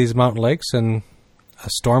on one of these mountain lakes, and a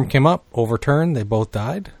storm came up, overturned. They both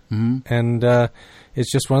died, mm-hmm. and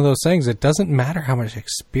it's just one of those things. It doesn't matter how much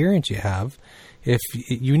experience you have. If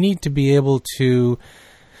you need to be able to,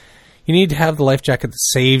 you need to have the life jacket that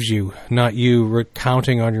saves you, not you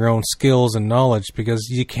recounting on your own skills and knowledge, because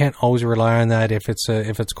you can't always rely on that if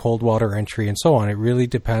it's cold water entry and so on. It really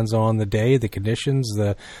depends on the day, the conditions,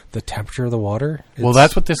 the temperature of the water. Well,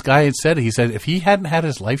 that's what this guy had said. He said if he hadn't had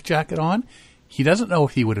his life jacket on, he doesn't know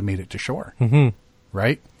if he would have made it to shore. Mm-hmm.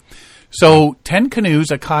 Right? So 10 canoes,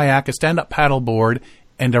 a kayak, a stand-up paddleboard,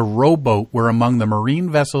 and a rowboat were among the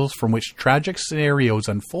marine vessels from which tragic scenarios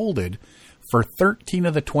unfolded for 13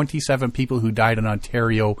 of the 27 people who died in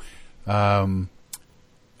Ontario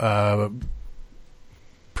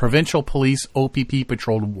Provincial Police OPP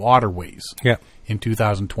patrolled waterways in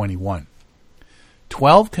 2021.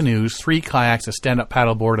 12 canoes, 3 kayaks, a stand-up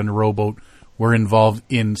paddleboard, and a rowboat were involved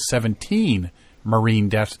in 17 marine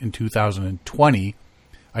deaths in 2020,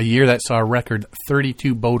 a year that saw a record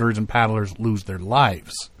 32 boaters and paddlers lose their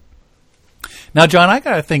lives. Now, John, I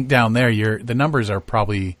got to think down there, the numbers are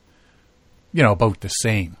probably, about the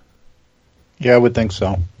same. Yeah, I would think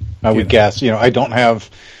so. I would guess. I don't have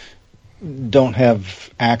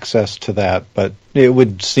access to that, but it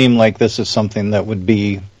would seem like this is something that would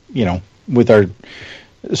be,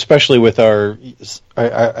 especially with our,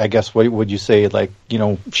 I guess, what would you say, like,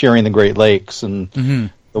 sharing the Great Lakes and mm-hmm.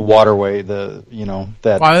 the waterway, that.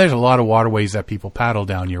 Well, there's a lot of waterways that people paddle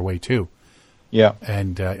down your way too. Yeah,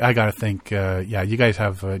 and I got to think, you guys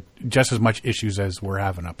have just as much issues as we're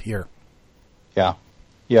having up here. Yeah,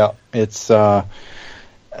 it's I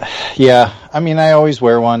mean, I always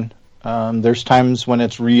wear one. There's times when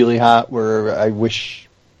it's really hot where I wish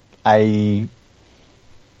I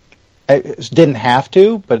didn't have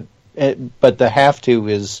to, but the have to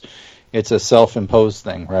it's a self-imposed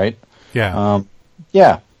thing, right? Yeah.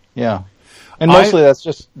 Yeah. And mostly that's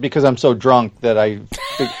just because I'm so drunk that I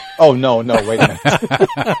think, oh, no, wait a minute.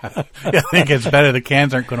 I think it's better. The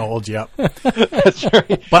cans aren't going to hold you up. That's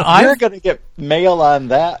right. But you're going to get mail on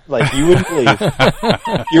that like you wouldn't believe.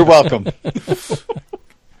 You're welcome.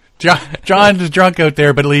 John's drunk out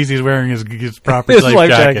there, but at least he's wearing his proper life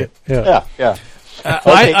jacket. Yeah.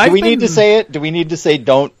 Okay, do we need to say it? Do we need to say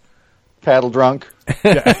don't paddle drunk?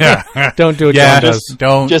 Yeah. Don't do it. John does.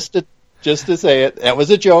 Don't. Just to say it. That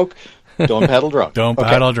was a joke. Don't paddle drunk. Don't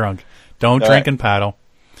paddle drunk. Don't drink and paddle.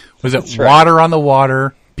 Was it that's water on the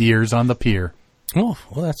water, beers on the pier? Oh,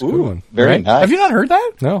 well, that's a good one. Very nice. Have you not heard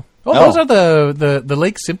that? No. Oh, those are the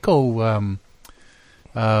Lake Simcoe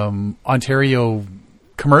Ontario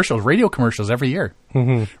commercials, radio commercials every year.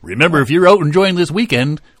 Mm-hmm. Remember, if you're out enjoying this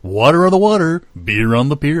weekend, water on the water, beer on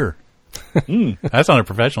the pier. That sounded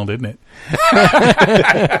professional, didn't it?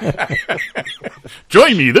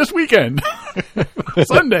 Join me this weekend.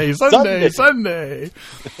 Sunday.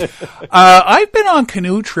 I've been on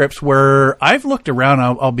canoe trips where I've looked around.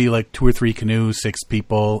 I'll be like 2 or 3 canoes, 6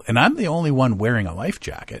 people, and I'm the only one wearing a life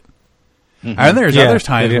jacket. Mm-hmm. And there's other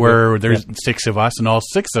times where there's 6 of us, and all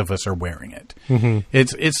 6 of us are wearing it. Mm-hmm.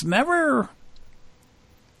 It's never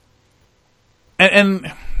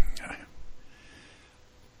and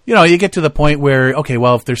you get to the point where, okay,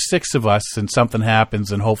 well, if there's 6 of us and something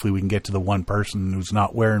happens, and hopefully we can get to the one person who's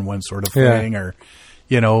not wearing one sort of thing, or,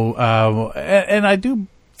 and I do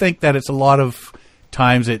think that it's a lot of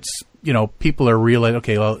times it's, people are realizing,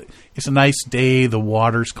 okay, well, it's a nice day, the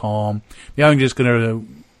water's calm, I'm just going to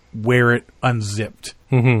wear it unzipped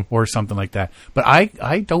or something like that. But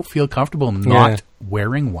I don't feel comfortable not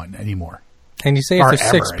wearing one anymore. And you say if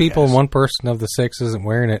there's 6 people and one person of the 6 isn't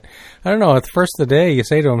wearing it, I don't know. At the first of the day, you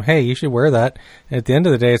say to them, "Hey, you should wear that." And at the end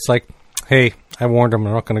of the day, it's like, "Hey, I warned him.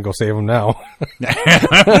 I'm not going to go save him now."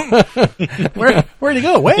 Where'd he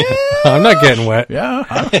go? Well, I'm not getting wet. Yeah,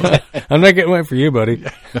 I'm not getting wet for you, buddy.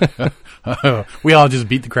 We all just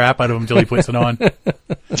beat the crap out of him until he puts it on.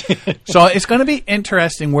 So it's going to be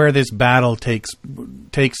interesting where this battle takes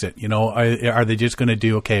it. You know, are they just going to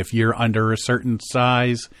do, okay, if you're under a certain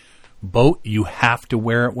size boat, you have to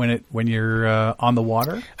wear it when you're on the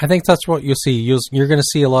water? I think that's what you'll see. You're going to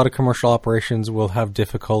see a lot of commercial operations will have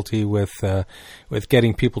difficulty with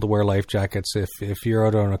getting people to wear life jackets. If you're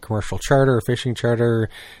out on a commercial charter or fishing charter,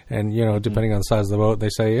 and you know, depending on the size of the boat, they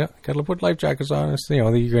say, yeah, got to put life jackets on. It's, you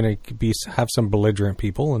know, you're going to have some belligerent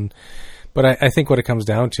people, but I think what it comes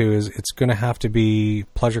down to is it's going to have to be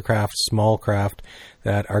pleasure craft, small craft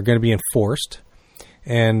that are going to be enforced.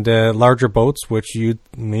 And larger boats, which you'd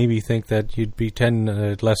maybe think that you'd be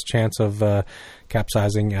less chance of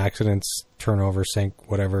capsizing, accidents, turnover, sink,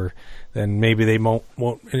 whatever, then maybe they won't.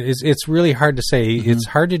 It's really hard to say. Mm-hmm. It's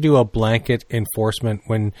hard to do a blanket enforcement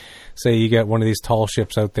when, say, you get one of these tall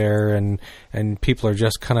ships out there and people are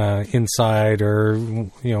just kind of inside or,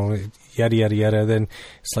 you know, yada, yada, yada. Then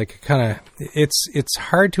it's like it's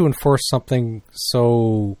hard to enforce something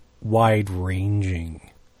so wide-ranging.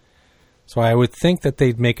 So I would think that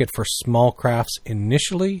they'd make it for small crafts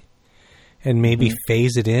initially and maybe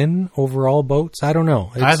phase it in over all boats. I don't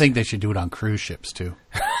know. I think they should do it on cruise ships, too.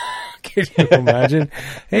 Can you imagine?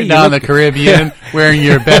 Hey, down in the Caribbean, wearing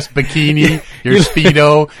your best bikini, your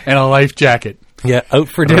Speedo, and a life jacket. Yeah, out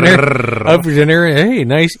for dinner. Hey,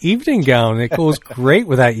 nice evening gown. It goes great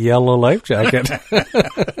with that yellow life jacket.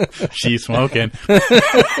 She's smoking.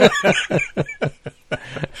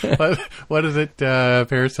 What is it,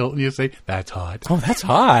 Paris Hilton, you say? That's hot. Oh, that's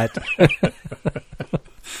hot.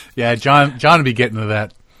 Yeah, John would be getting to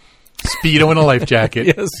that. Speedo and a life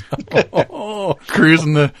jacket. Yes. Oh.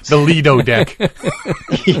 Cruising the Lido deck.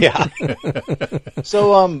 Yeah.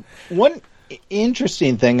 So, one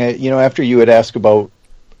interesting thing, you know, after you had asked about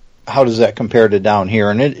how does that compare to down here,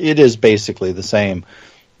 and it is basically the same.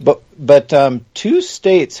 But 2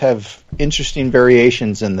 states have interesting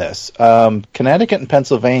variations in this. Connecticut and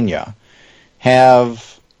Pennsylvania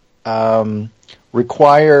have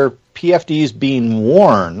require PFDs being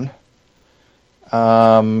worn,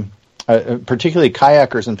 particularly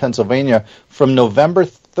kayakers in Pennsylvania, from November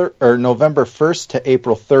 1st to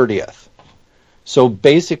April 30th. So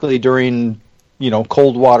basically during, you know,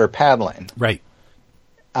 cold water paddling. Right.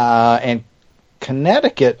 And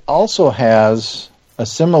Connecticut also has a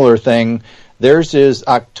similar thing. Theirs is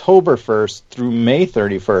October 1st through May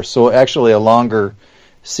 31st, so actually a longer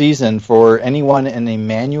season for anyone in a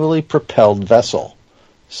manually propelled vessel.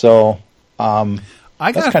 So that's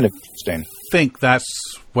kind of interesting. I think that's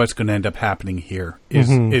what's going to end up happening here.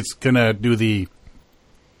 It's going to do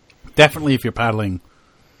definitely if you're paddling.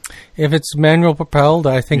 If it's manual propelled,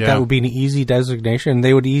 I think that would be an easy designation.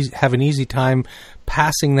 They would have an easy time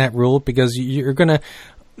passing that rule because you're going to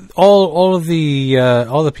all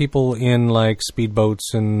the people in like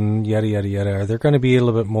speedboats and yada yada yada. They're going to be a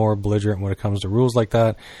little bit more belligerent when it comes to rules like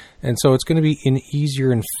that, and so it's going to be an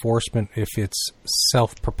easier enforcement if it's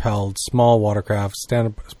self-propelled, small watercraft,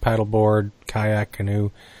 stand-up paddleboard, kayak,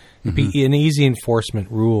 canoe. It'd be an easy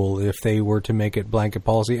enforcement rule if they were to make it blanket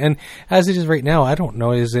policy. And as it is right now, I don't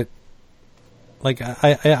know. Is it like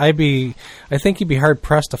I think you'd be hard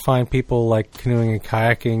pressed to find people like canoeing and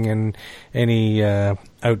kayaking in any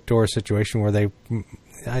outdoor situation where there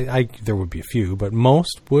would be a few, but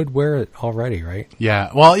most would wear it already, right?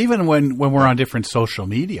 Yeah. Well, even when we're on different social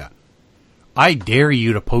media, I dare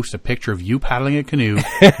you to post a picture of you paddling a canoe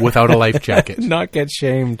without a life jacket. Not get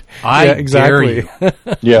shamed. Dare you.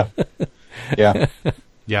 Yeah. Yeah.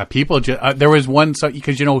 Yeah. People there was one,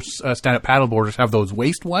 because, you know, stand-up paddleboarders have those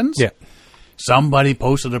waist ones. Yeah. Somebody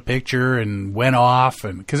posted a picture and went off,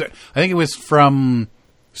 and because I think it was from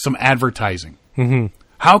some advertising. Mm-hmm.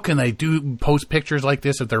 How can they post pictures like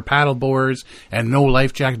this if they're paddleboards and no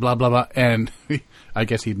life jacket, blah, blah, blah. And I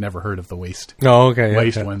guess he'd never heard of the waist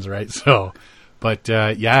ones, right? So, but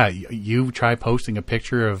you try posting a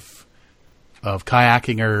picture of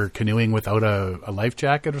kayaking or canoeing without a life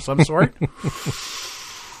jacket of some sort.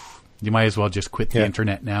 You might as well just quit the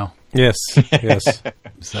internet now. Yes.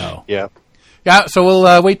 So yeah. So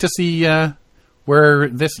we'll wait to see where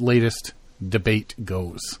this latest debate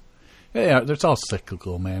goes. Yeah, it's all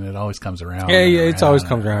cyclical, man. It always comes around. Yeah, it's always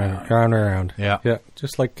comes around. Yeah.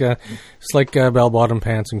 Just like bell-bottom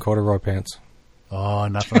pants and corduroy pants. Oh,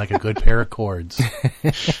 nothing like a good pair of cords.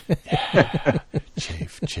 Yeah.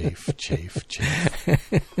 Chafe.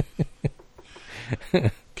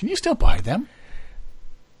 still buy them?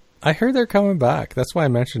 I heard they're coming back. That's why I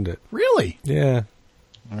mentioned it. Really? Yeah.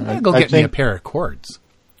 I'm going to go get me a pair of cords.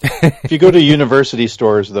 If you go to university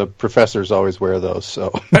stores, the professors always wear those.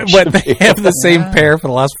 So, but they have the same pair for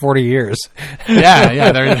the last 40 years.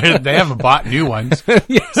 Yeah, they haven't bought new ones.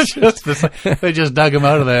 They just dug them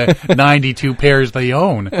out of the 92 pairs they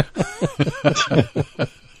own.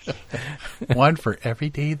 One for every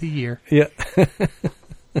day of the year. Yeah.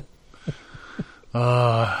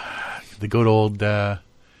 The good old, not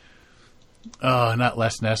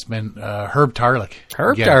Les Nessman, Herb Tarlek.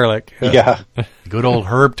 Herb Tarlek. Yeah. Good old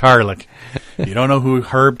Herb Tarlek. You don't know who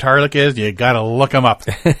Herb Tarlek is? You got to look him up.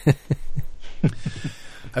 I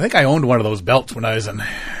think I owned one of those belts when I was in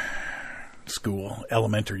school,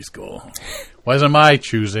 elementary school. Wasn't my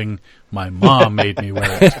choosing. My mom made me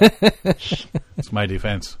wear it. It's my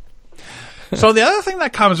defense. So the other thing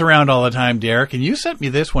that comes around all the time, Derek, and you sent me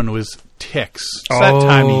this one, was ticks. It's that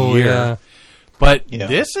time of year. Yeah. But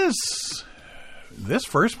this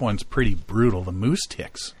first one's pretty brutal, the moose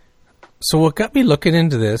ticks. So what got me looking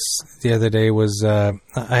into this the other day was I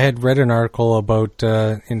had read an article about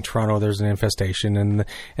in Toronto there's an infestation,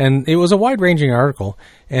 and it was a wide-ranging article,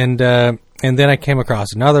 and then I came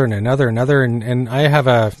across another, and I have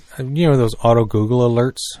those auto Google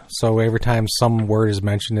alerts. So every time some word is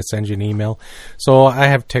mentioned, it sends you an email. So I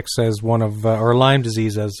have ticks as one of or Lyme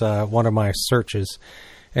disease as one of my searches.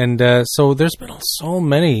 And so there's been so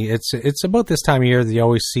many. It's about this time of year that you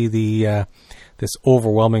always see this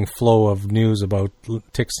overwhelming flow of news about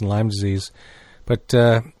ticks and Lyme disease. But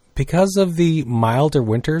because of the milder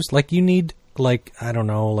winters, like you need,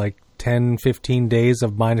 10, 15 days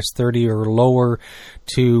of minus 30 or lower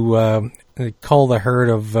to cull the herd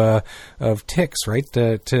of ticks, right?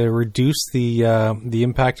 To reduce the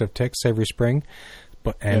impact of ticks every spring.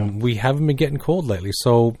 We haven't been getting cold lately,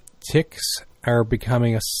 so ticks are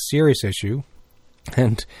becoming a serious issue.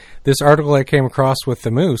 And this article I came across with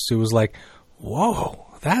the moose, it was like, whoa,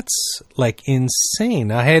 that's like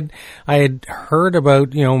insane. I had heard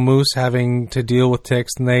about, moose having to deal with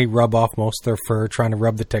ticks, and they rub off most of their fur, trying to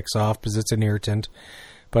rub the ticks off because it's an irritant.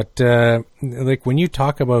 But when you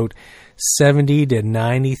talk about 70 to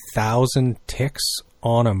 90,000 ticks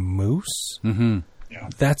on a moose,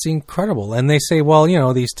 that's incredible. And they say, well,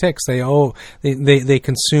 these ticks, they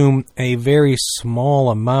consume a very small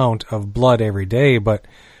amount of blood every day, but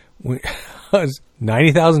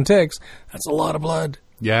 90,000 ticks, that's a lot of blood.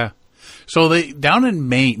 Yeah. So down in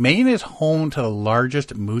Maine is home to the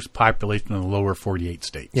largest moose population in the lower 48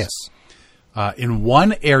 states. Yes. In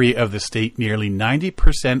one area of the state, nearly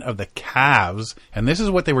 90% of the calves, and this is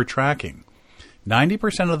what they were tracking,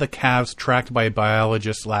 90% of the calves tracked by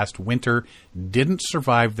biologists last winter didn't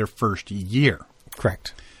survive their first year.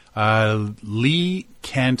 Correct. Lee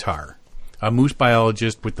Cantar, a moose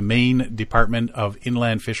biologist with the Maine Department of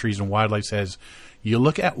Inland Fisheries and Wildlife, says, you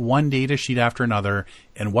look at one data sheet after another,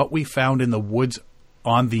 and what we found in the woods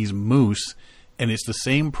on these moose, and it's the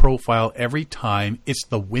same profile every time. It's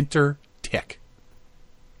the winter tick.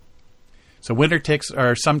 So winter ticks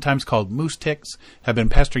are sometimes called moose ticks, have been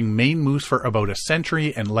pestering Maine moose for about a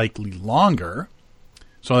century and likely longer.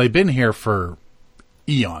 So they've been here for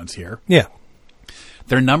eons here. Yeah.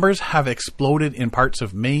 Their numbers have exploded in parts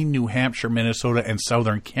of Maine, New Hampshire, Minnesota, and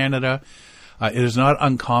southern Canada. It is not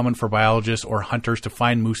uncommon for biologists or hunters to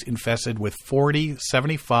find moose infested with 40,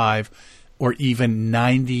 75, or even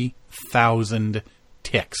 90,000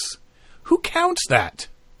 ticks. Who counts that?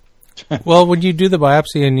 Well, when you do the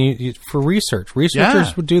biopsy and you for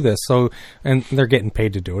researchers would do this. So, and they're getting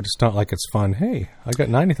paid to do it. It's not like it's fun. Hey, I got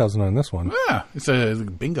 90,000 on this one. Yeah, it's a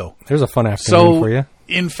bingo. There's a fun afternoon for you.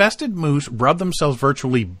 Infested moose rub themselves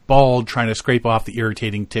virtually bald trying to scrape off the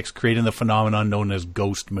irritating ticks, creating the phenomenon known as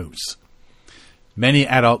ghost moose. Many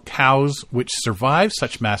adult cows which survive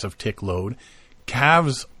such massive tick load,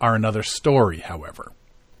 calves are another story, however.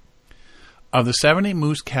 Of the 70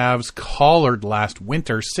 moose calves collared last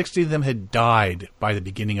winter, 60 of them had died by the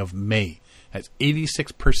beginning of May. That's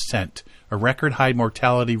 86%, a record high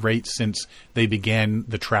mortality rate since they began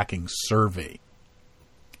the tracking survey.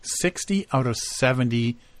 60 out of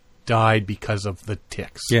 70 died because of the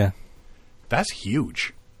ticks. Yeah. That's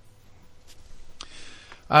huge.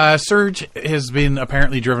 Surge has been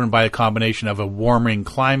apparently driven by a combination of a warming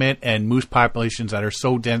climate and moose populations that are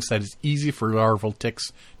so dense that it's easy for larval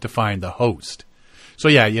ticks to find the host. So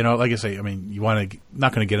yeah, like I say, I mean,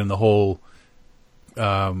 not going to get in the whole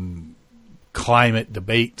climate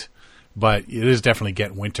debate, but it is definitely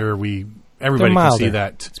getting winter. Everybody can see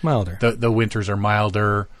that it's milder. The winters are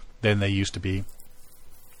milder than they used to be.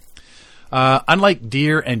 Unlike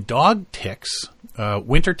deer and dog ticks,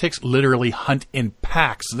 winter ticks literally hunt in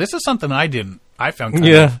packs. This is something I found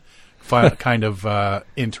kind of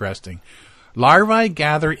interesting. Larvae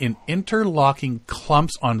gather in interlocking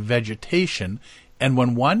clumps on vegetation, and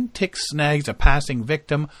when one tick snags a passing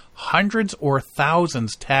victim, hundreds or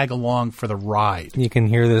thousands tag along for the ride. You can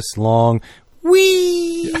hear this long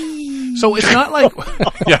whee. Yeah. So it's not like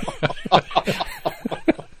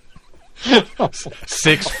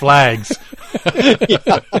Six Flags.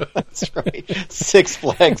 Yeah, that's right. 6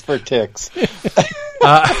 Flags for ticks.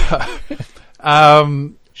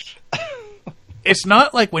 It's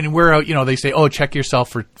not like when we're out, they say, oh, check yourself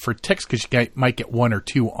for ticks because you might get 1 or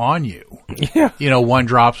 2 on you. Yeah. One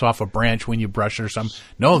drops off a branch when you brush or something.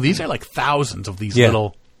 No, these are like thousands of these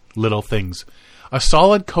little things. A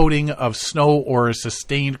solid coating of snow or a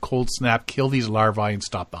sustained cold snap kill these larvae and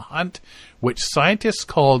stop the hunt, which scientists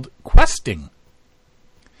called questing.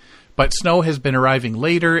 But snow has been arriving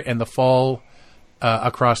later in the fall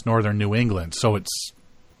across northern New England, so it's,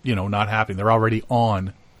 not happening. They're already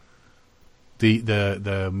on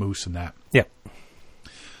the moose and that. Yeah.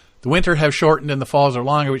 The winter have shortened and the falls are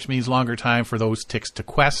longer, which means longer time for those ticks to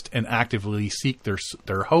quest and actively seek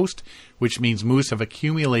their host, which means moose have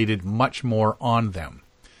accumulated much more on them.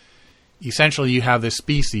 Essentially, you have this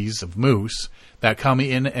species of moose that come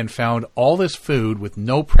in and found all this food with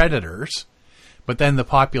no predators, but then the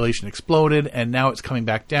population exploded and now it's coming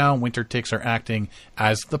back down. Winter ticks are acting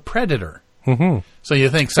as the predator. Mm-hmm. So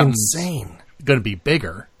you think something's insane. Going to be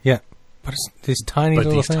bigger. Yeah. But it's these tiny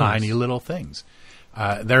little things.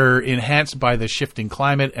 They're enhanced by the shifting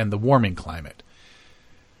climate and the warming climate.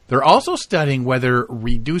 They're also studying whether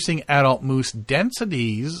reducing adult moose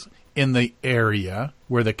densities in the area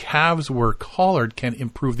where the calves were collared can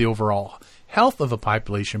improve the overall health of the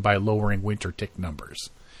population by lowering winter tick numbers.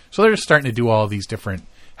 So they're starting to do all these different,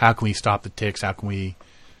 how can we stop the ticks? How can we,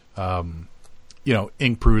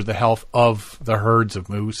 improve the health of the herds of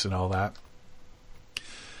moose and all that?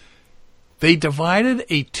 They divided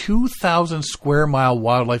a 2,000 square mile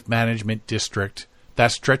wildlife management district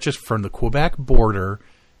that stretches from the Quebec border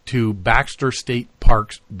to Baxter State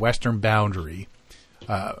Park's western boundary.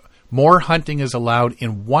 More hunting is allowed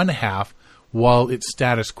in one half, while it's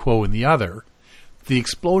status quo in the other. The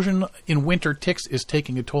explosion in winter ticks is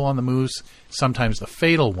taking a toll on the moose, sometimes the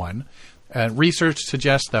fatal one. And research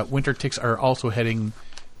suggests that winter ticks are also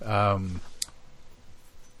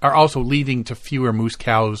leading to fewer moose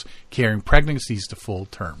cows carrying pregnancies to full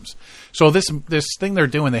terms. So this thing they're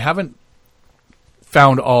doing, they haven't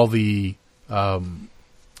found all the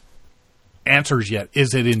answers yet.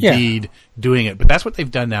 Is it indeed doing it? But that's what they've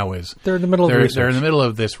done now. Is they're in the middle of research. They're in the middle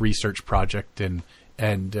of this research project, and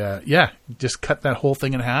just cut that whole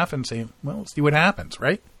thing in half and say, well, let's see what happens,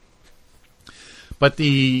 right? But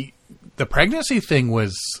the pregnancy thing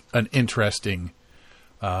was an interesting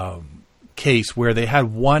case where they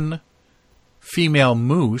had one female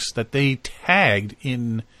moose that they tagged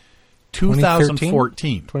in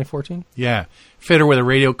 2014. 2014? Yeah. Fit her with a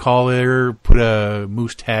radio collar, put a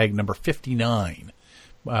moose tag number 59,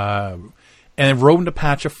 and roamed a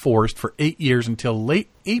patch of forest for 8 years until late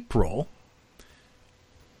April.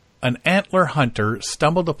 An antler hunter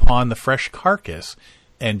stumbled upon the fresh carcass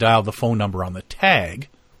and dialed the phone number on the tag.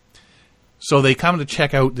 So they come to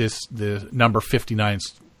check out the number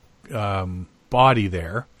 59's body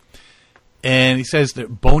there. And he says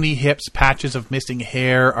that bony hips, patches of missing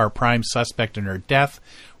hair are prime suspect in her death.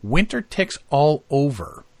 Winter ticks all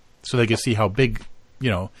over. So they can see how big,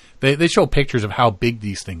 they show pictures of how big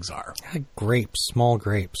these things are. Like grapes, small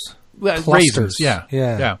grapes. Raisins,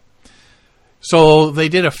 yeah. So they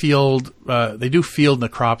did they do field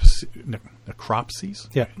necropsies?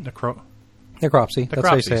 Yeah. Necropsy. That's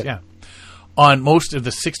how you say it. Yeah. On most of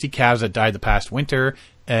the 60 calves that died the past winter,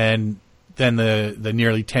 and then the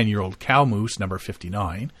nearly 10-year-old cow moose, number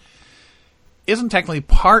 59, isn't technically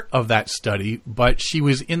part of that study, but she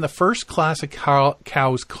was in the first class of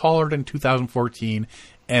cows collared in 2014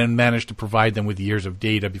 and managed to provide them with years of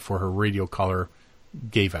data before her radio collar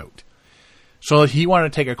gave out. So he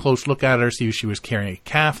wanted to take a close look at her, see if she was carrying a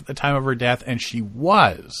calf at the time of her death, and she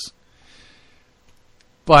was.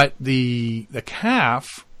 But the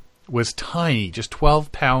calf was tiny, just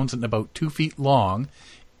 12 pounds and about 2 feet long,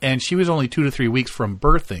 and she was only 2 to 3 weeks from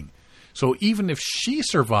birthing. So even if she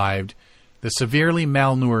survived, the severely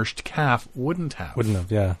malnourished calf wouldn't have.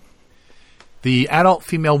 Yeah. The adult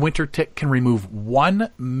female winter tick can remove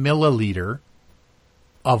 1 milliliter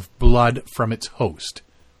of blood from its host,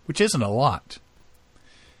 which isn't a lot.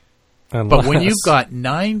 But when you've got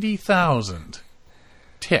 90,000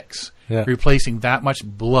 ticks, replacing that much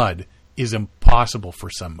blood is impossible for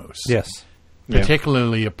some moose. Yes.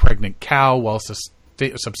 particularly a pregnant cow, while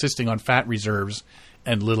subsisting on fat reserves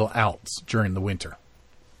and little else during the winter.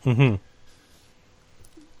 Mm-hmm.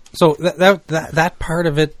 So that part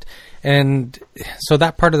of it, and so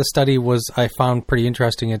that part of the study I found pretty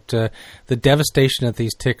interesting. The devastation that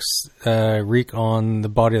these ticks wreak on the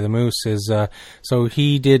body of the moose is. So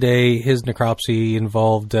he did his necropsy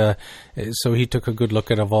involved. So he took a good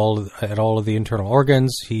look at all of the internal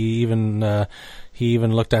organs. He even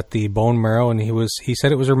looked at the bone marrow, and he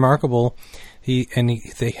said it was remarkable.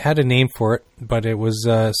 They had a name for it, but it was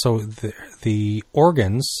the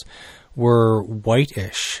organs were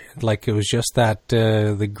whitish, like it was just that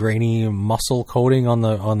the grainy muscle coating on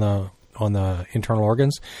the internal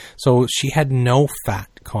organs. So she had no fat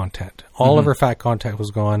content. All of her fat content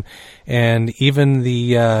was gone, and even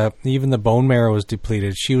the bone marrow was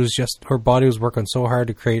depleted. Her body was working so hard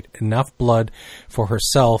to create enough blood for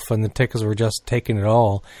herself, and the ticks were just taking it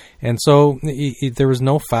all. And so there was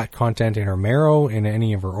no fat content in her marrow, in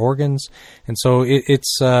any of her organs, and so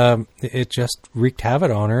it just wreaked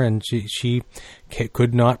havoc on her, and she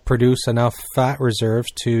could not produce enough fat reserves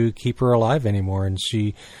to keep her alive anymore, and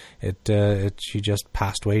she just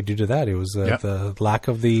passed away due to that. It was the lack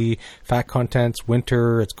of the fat contents.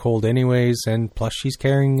 Winter, it's cold anyways, and plus she's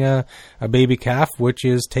carrying a baby calf, which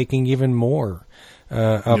is taking even more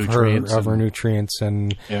of her nutrients,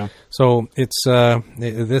 and so it's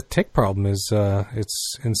the tick problem is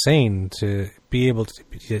it's insane to be able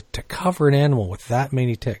to cover an animal with that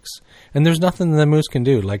many ticks, and there's nothing the moose can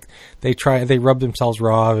do. Like they rub themselves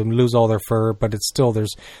raw and lose all their fur, but it's still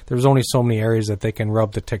there's only so many areas that they can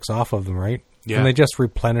rub the ticks off of them, right? Yeah. And they just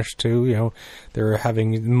replenish too. They're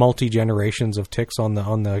having multi-generations of ticks on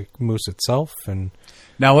the moose itself. And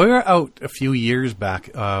now we were out a few years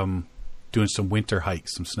back doing some winter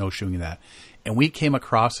hikes, some snowshoeing and that, and we came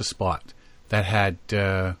across a spot that had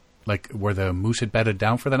where the moose had bedded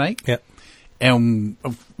down for the night. Yeah. And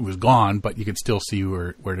it was gone, but you could still see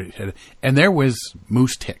where it had. And there was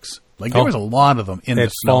moose ticks. Like there was a lot of them in the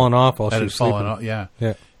snow. Fallen off while she was sleeping. Off, yeah.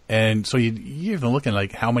 And so you're even looking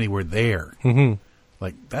like how many were there. Mm-hmm.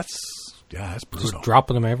 Like that's brutal. Just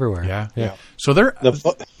dropping them everywhere. Yeah. So they're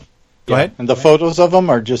go ahead. And the photos of them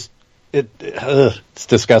are just it's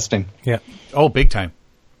disgusting. Yeah. Oh, big time.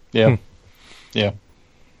 Yeah. Yeah.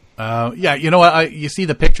 You know what? You see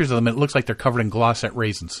the pictures of them. It looks like they're covered in Glossette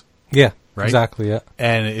raisins. Yeah. Right. Exactly. Yeah.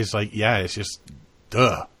 And it's like, it's just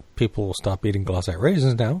duh. People will stop eating Glossette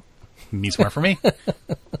raisins now. Means more for me.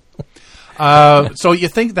 So you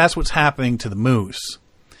think that's what's happening to the moose.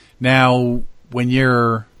 Now, when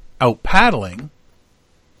you're out paddling,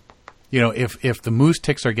 if the moose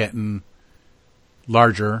ticks are getting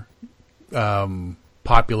larger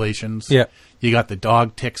populations, you got the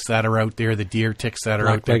dog ticks that are out there, the deer ticks that are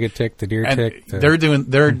out there. Black-legged tick, the deer tick.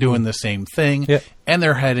 They're doing the same thing, and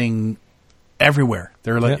they're heading everywhere.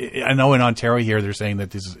 They're like, I know in Ontario here, they're saying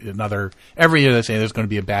that this is every year they're saying there's going to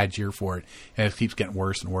be a bad year for it, and it keeps getting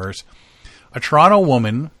worse and worse. A Toronto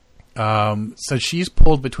woman says she's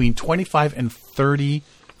pulled between 25 and 30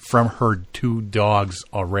 from her 2 dogs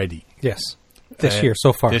already. Yes. This year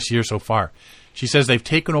so far. She says, they've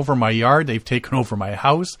taken over my yard. They've taken over my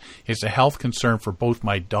house. It's a health concern for both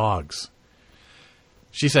my dogs.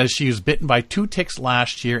 She says she was bitten by 2 ticks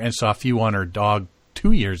last year and saw a few on her dog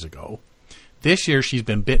 2 years ago. This year, she's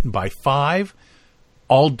been bitten by 5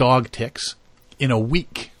 all dog ticks in a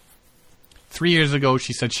week. 3 years ago,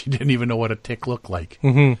 she said she didn't even know what a tick looked like.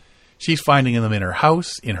 Mm-hmm. She's finding them in her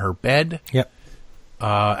house, in her bed. Yep.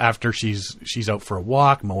 After she's out for a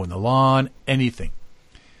walk, mowing the lawn, anything.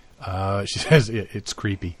 She says it's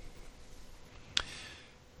creepy.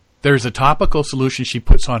 There's a topical solution she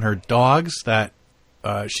puts on her dogs that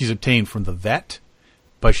she's obtained from the vet,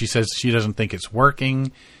 but she says she doesn't think it's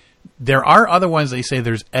working. There are other ones, they say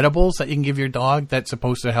there's edibles that you can give your dog that's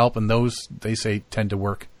supposed to help, and those, they say, tend to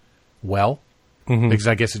work well. Mm-hmm. Because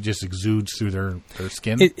I guess it just exudes through their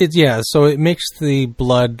skin. So it makes the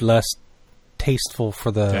blood less tasteful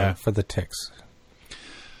for the ticks.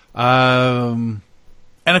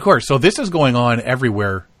 And of course, so this is going on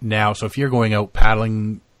everywhere now. So if you're going out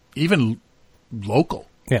paddling, even local,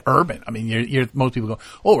 urban, I mean, most people go,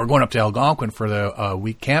 we're going up to Algonquin for the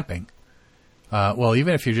week camping. Well,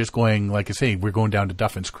 even if you're just going, like I say, we're going down to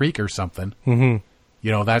Duffin's Creek or something,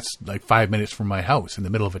 that's like 5 minutes from my house in the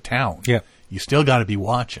middle of a town. Yeah. You still got to be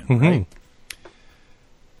watching, right?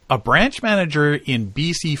 A branch manager in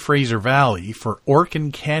BC Fraser Valley for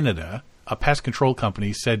Orkin Canada, a pest control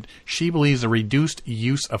company, said she believes a reduced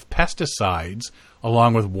use of pesticides,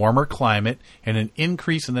 along with warmer climate and an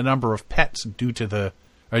increase in the number of pets due to the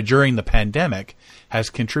during the pandemic has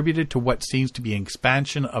contributed to what seems to be an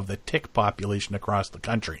expansion of the tick population across the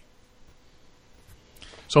country.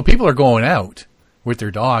 So people are going out with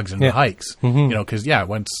their dogs and hikes, because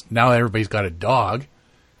now everybody's got a dog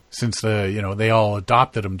since they all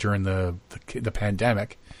adopted them during the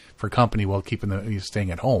pandemic for company while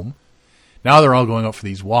staying at home. Now they're all going out for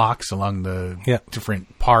these walks along the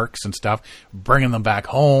different parks and stuff, bringing them back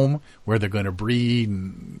home where they're going to breed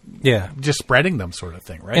and just spreading them, sort of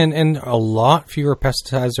thing, right? And a lot fewer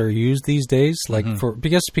pesticides are used these days,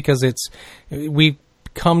 because we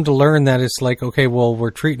come to learn that it's like, okay, well,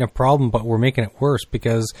 we're treating a problem, but we're making it worse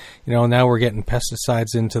because now we're getting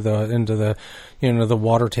pesticides into the the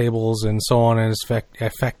water tables and so on, and it's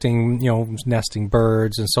affecting nesting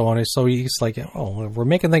birds and so on. And so it's like, oh, we're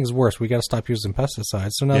making things worse. We got to stop using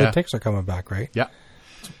pesticides. So now the ticks are coming back, right? Yeah.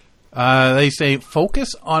 They say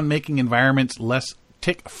focus on making environments less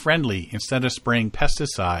tick friendly instead of spraying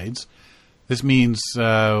pesticides. This means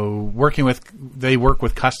they work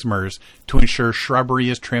with customers to ensure shrubbery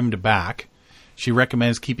is trimmed back. She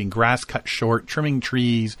recommends keeping grass cut short, trimming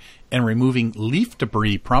trees, and removing leaf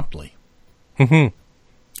debris promptly. Mm-hmm.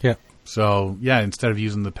 Yeah. So, instead of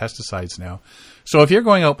using the pesticides now. So if you're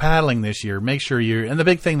going out paddling this year, make sure and the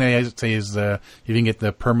big thing they say is you can get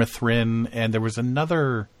the permethrin, and there was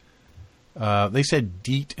another, they said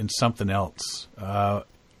DEET and something else,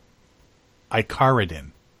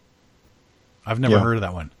 icaridin. I've never heard of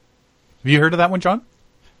that one. Have you heard of that one, John?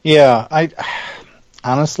 Yeah, I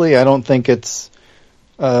don't think it's,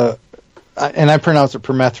 and I pronounce it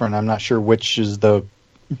permethrin. I'm not sure which is the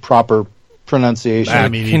proper pronunciation. I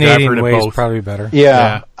mean, Canadian way is probably better.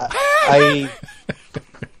 Yeah. I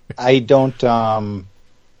don't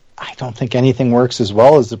think anything works as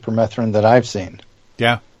well as the permethrin that I've seen.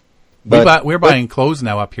 Yeah. But we're buying clothes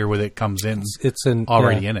now up here where it comes in. It's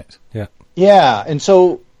already in it. Yeah. Yeah,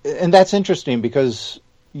 and that's interesting because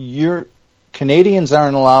Canadians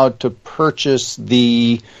aren't allowed to purchase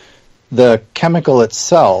the chemical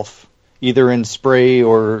itself, either in spray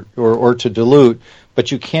or to dilute,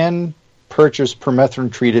 but you can purchase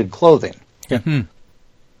permethrin treated clothing. Mm-hmm.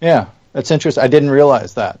 Yeah, that's interesting. I didn't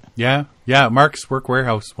realize that. Yeah. Mark's Work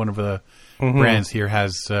Wearhouse, one of the brands here,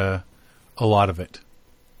 has a lot of it.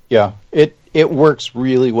 Yeah, it works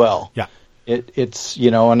really well. Yeah. It's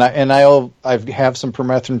and I have some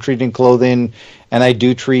permethrin treating clothing, and I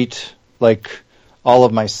do treat like all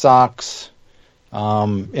of my socks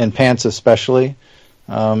and pants especially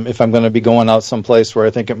if I'm going to be going out someplace where I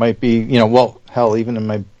think it might be even in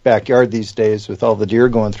my backyard these days with all the deer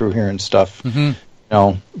going through here and stuff.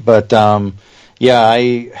 But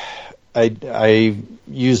I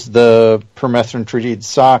use the permethrin treated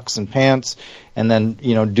socks and pants, and then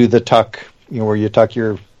do the tuck where you tuck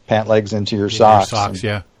your pant legs into your socks.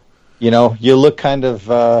 And, you look kind of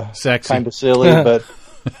sexy, kind of silly, but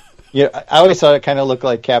I always thought it kind of looked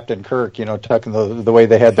like Captain Kirk, tucking the way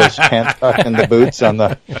they had those pants tucked in the boots on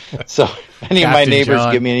the. So any of my neighbors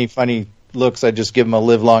John. give me any funny looks, I just give them a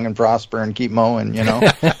live long and prosper and keep mowing. I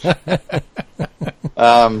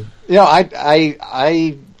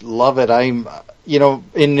love it. I'm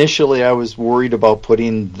initially I was worried about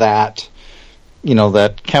putting that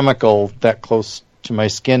that chemical that close to my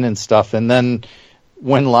skin and stuff, and then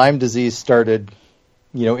when Lyme disease started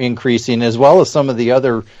increasing, as well as some of the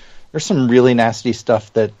other, there's some really nasty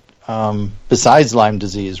stuff that besides Lyme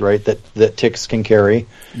disease, right, that ticks can carry.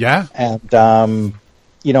 And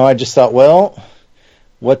I just thought, well,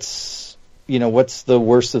 what's the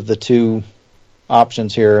worst of the two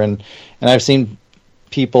options here? And I've seen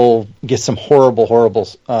people get some horrible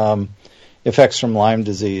effects from Lyme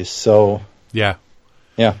disease. So yeah,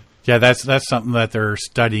 that's something that they're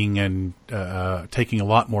studying and taking a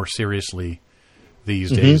lot more seriously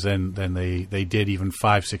these days than they did even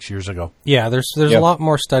 5-6 years ago. Yeah, there's a lot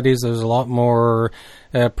more studies. There's a lot more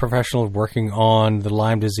professionals working on the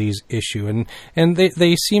Lyme disease issue, and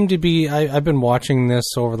they seem to be. I've been watching this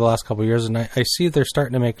over the last couple of years, and I see they're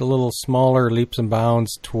starting to make a little smaller leaps and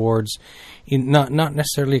bounds towards not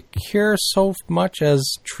necessarily cure so much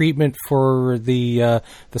as treatment for the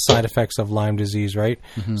side effects of Lyme disease, right?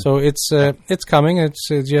 So it's coming. It's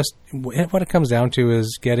just what it comes down to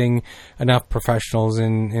is getting enough professionals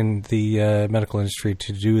in the medical industry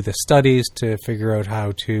to do the studies to figure out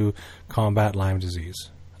how to combat Lyme disease.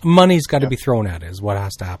 Money's got to be thrown at it is what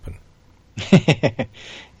has to happen.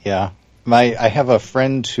 Yeah. I have a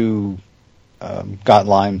friend who got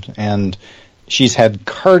Lyme, and she's had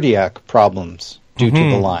cardiac problems due to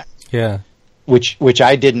the Lyme. Yeah. Which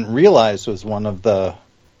I didn't realize was one of the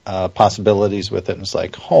possibilities with it. And it's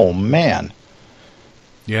like, oh, man.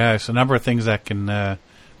 Yeah, it's a number of things that can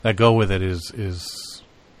that go with it is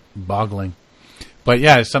boggling. But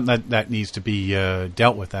yeah, it's something that needs to be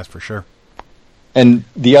dealt with. That's for sure. And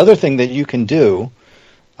the other thing that you can do,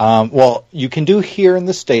 you can do here in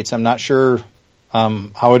the States. I'm not sure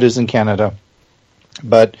how it is in Canada,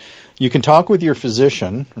 but you can talk with your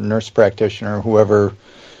physician, nurse practitioner, whoever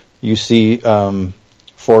you see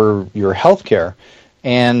for your health care,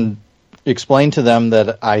 and explain to them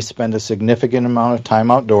that I spend a significant amount of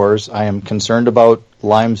time outdoors. I am concerned about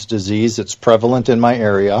Lyme's disease. It's prevalent in my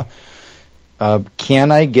area.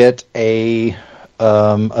 Can I get a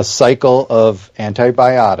cycle of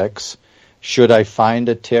antibiotics should I find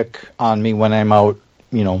a tick on me when I'm out,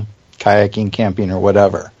 kayaking, camping, or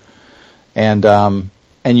whatever? And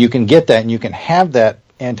you can get that, and you can have that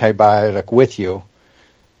antibiotic with you,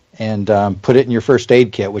 and put it in your first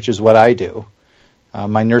aid kit, which is what I do.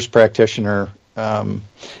 My nurse practitioner, and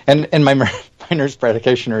my nurse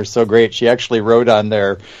practitioner is so great. She actually wrote on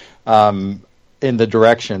there in the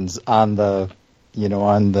directions on the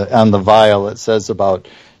vial. It says about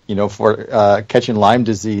for catching Lyme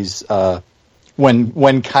disease when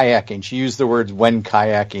kayaking. She used the words "when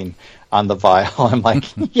kayaking" on the vial. I'm like,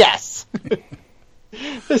 yes.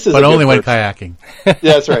 This is but only when kayaking. Yeah,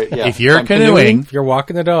 that's right. Yeah. If you're canoeing, if you're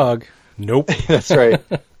walking the dog, nope. That's right.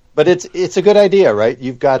 But it's a good idea, right?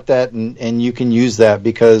 You've got that, and you can use that,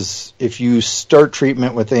 because if you start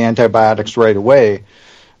treatment with the antibiotics right away,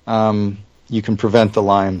 you can prevent the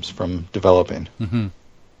Lymes from developing. Mm-hmm.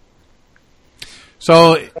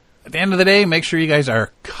 So at the end of the day, make sure you guys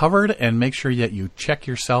are covered, and make sure that you check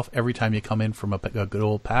yourself every time you come in from a good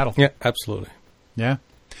old paddle. Yeah, absolutely. Yeah.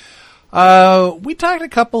 We talked a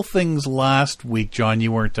couple things last week, John.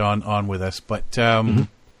 You weren't on with us, but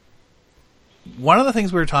one of the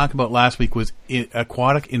things we were talking about last week was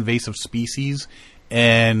aquatic invasive species,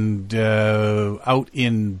 and out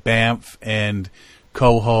in Banff and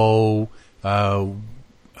Coho,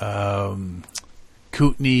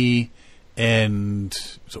 Kootenay, and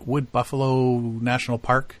Wood Buffalo National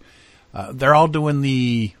Park. They're all doing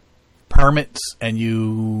the permits, and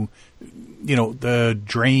the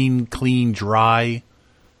drain, clean, dry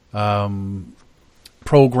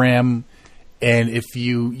program. And if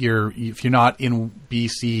you're not in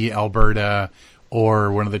BC, Alberta,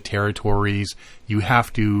 or one of the territories, you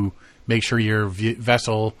have to make sure your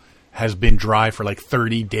vessel has been dry for like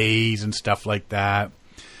 30 days and stuff like that.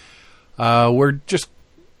 We're just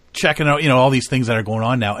checking out, all these things that are going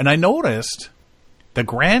on now. And I noticed the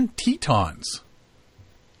Grand Tetons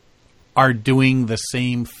are doing the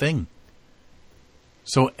same thing.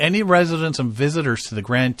 So any residents and visitors to the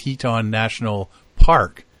Grand Teton National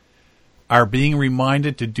Park are being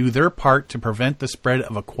reminded to do their part to prevent the spread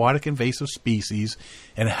of aquatic invasive species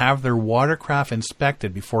and have their watercraft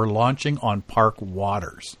inspected before launching on park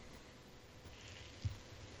waters.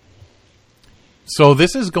 So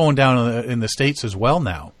this is going down in the States as well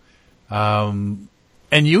now. And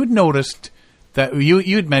you had noticed that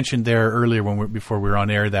you had mentioned there earlier before we were on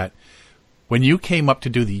air that when you came up to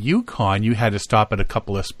do the Yukon, you had to stop at a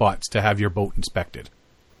couple of spots to have your boat inspected.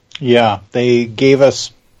 Yeah, they gave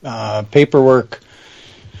us paperwork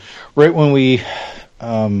right when we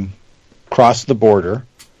crossed the border,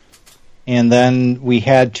 and then we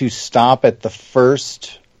had to stop at the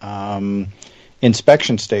first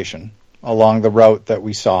inspection station along the route that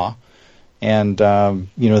we saw, and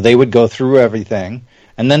they would go through everything,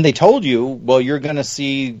 and then they told you, well, you're going to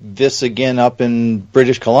see this again up in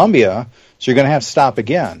British Columbia, so you're going to have to stop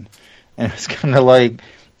again. And it's kind of like,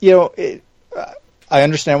 I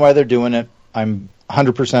understand why they're doing it. I'm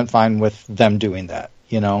 100% fine with them doing that,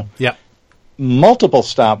 Yeah. Multiple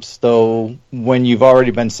stops, though, when you've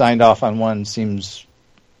already been signed off on one, seems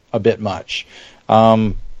a bit much.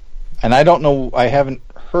 And I don't know, I haven't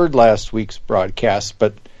heard last week's broadcast,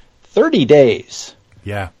 but 30 days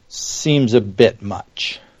seems a bit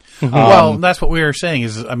much. Well, that's what we were saying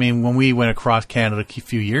is, when we went across Canada a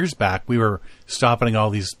few years back, we were stopping at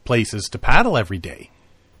all these places to paddle every day.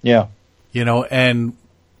 Yeah. And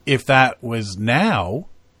if that was now,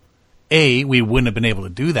 we wouldn't have been able to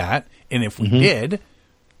do that. And if we did,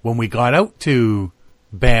 when we got out to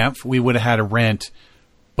Banff, we would have had to rent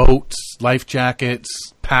boats, life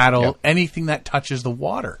jackets, paddle, anything that touches the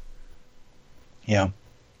water. Yeah.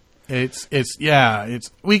 It's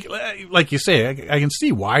like you say, I can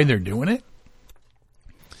see why they're doing it.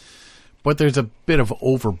 But there's a bit of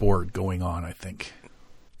overboard going on, I think.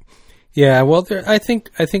 Yeah, well, I think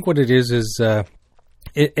what it is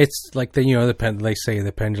it's like they say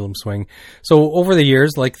the pendulum swing. So over the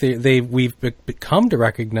years, like we've become to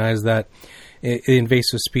recognize that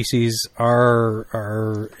invasive species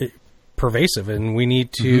are pervasive, and we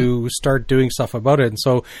need to start doing stuff about it. And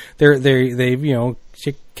so they've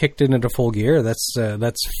kicked it into full gear. Let's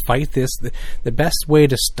fight this. The best way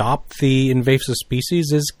to stop the invasive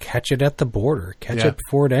species is catch it at the border, catch it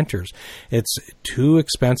before it enters. It's too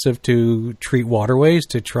expensive to treat waterways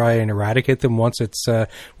to try and eradicate them once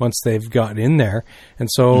they've gotten in there, and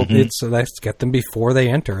so let's get them before they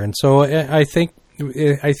enter. And so I think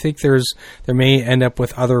there may end up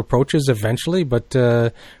with other approaches eventually, but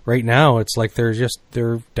right now it's like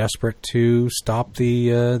they're desperate to stop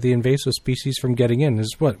the invasive species from getting in.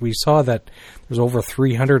 Is what we saw, that there's over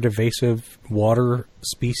 300 invasive water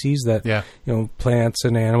species that plants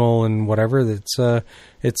and animal and whatever. It's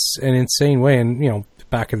an insane way. And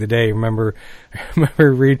back in the day, remember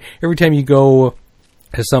read every time you go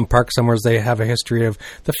to some park somewhere, they have a history of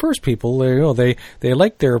the first people. They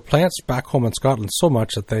liked their plants back home in Scotland so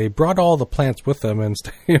much that they brought all the plants with them, and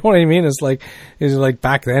you know what I mean. It's like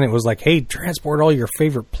back then it was like, hey, transport all your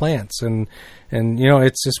favorite plants, and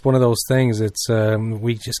it's just one of those things. It's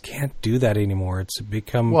we just can't do that anymore. It's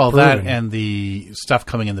become proven. That and the stuff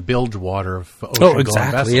coming in the bilge water of ocean-going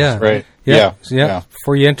vessels. Yeah, right. Yeah.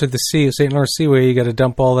 Before you enter the St. Lawrence Seaway, you got to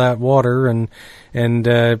dump all that water, and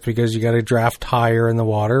because you got to draft higher in the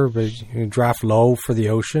water, but you draft low for the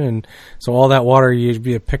ocean, and so all that water you'd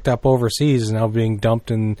be picked up overseas is now being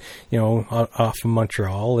dumped in off of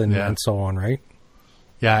Montreal and so on, right?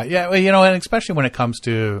 Yeah. Well, and especially when it comes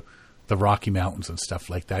to the Rocky Mountains and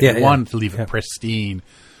stuff like that, you want to leave it pristine,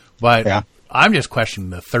 but I'm just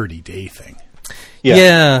questioning the 30-day thing.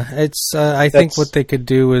 It's. I think what they could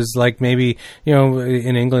do is like maybe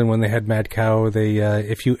in England when they had mad cow, they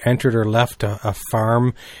if you entered or left a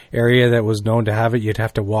farm area that was known to have it, you'd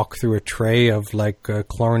have to walk through a tray of like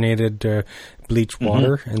chlorinated bleach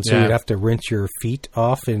water, and so you'd have to rinse your feet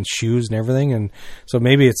off and shoes and everything. And so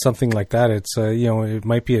maybe it's something like that. It's it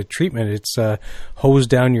might be a treatment. It's hose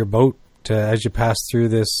down your boat as you pass through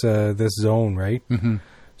this zone, right? Mm-hmm.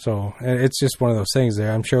 So it's just one of those things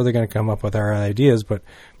there. I'm sure they're going to come up with our ideas, but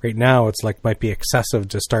right now it's like might be excessive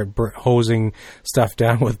to start hosing stuff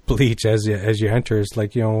down with bleach as you enter. It's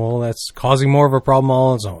like, that's causing more of a problem all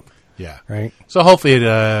on its own. Yeah. Right. So hopefully it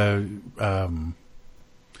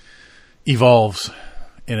evolves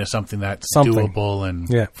into something that's doable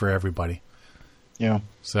and for everybody. Yeah.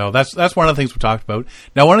 So that's one of the things we talked about.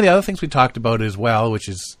 Now, one of the other things we talked about as well, which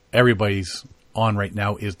is everybody's on right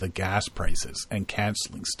now, is the gas prices and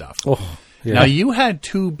canceling stuff. Oh, yeah. Now, you had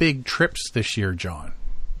 2 big trips this year, John,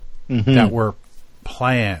 that were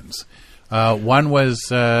plans. One was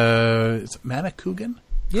is it Manicouagan?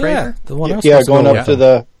 Yeah, the one going up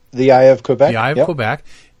to the Eye of Quebec. The Eye of Quebec.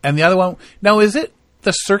 And the other one, now, is it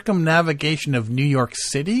the circumnavigation of New York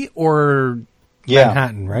City or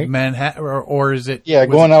Manhattan, right? Manhattan, or is it? Yeah,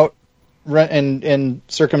 going out and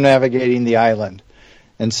circumnavigating the island.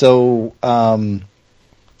 And so, it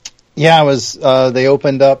was. They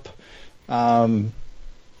opened up. They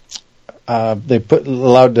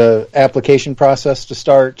allowed the application process to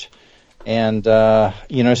start, and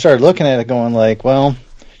I started looking at it, going like, well,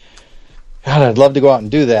 God, I'd love to go out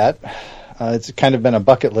and do that. It's kind of been a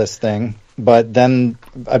bucket list thing, but then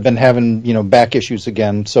I've been having back issues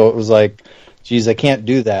again, so it was like, geez, I can't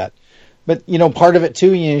do that. But part of it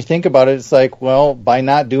too, you think about it, it's like, well, by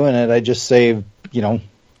not doing it, I just saved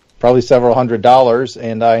probably several $100s,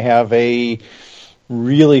 and I have a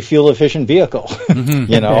really fuel efficient vehicle.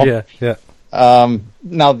 Yeah.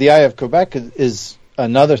 Now the Eye of Quebec is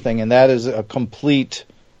another thing, and that is a complete.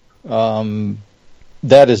 That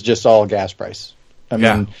is just all gas price. I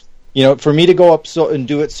mean, for me to go up and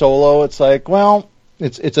do it solo, it's like, well,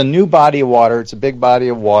 it's a new body of water. It's a big body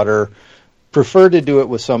of water. Prefer to do it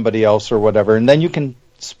with somebody else or whatever, and then you can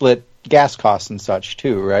split gas costs and such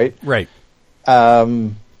too, right? Right.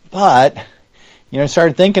 But I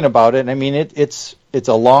started thinking about it, and I mean, it's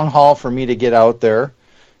a long haul for me to get out there,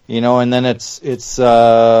 and then it's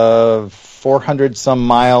 400 some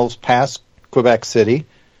miles past Quebec City.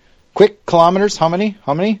 Quick kilometers, how many?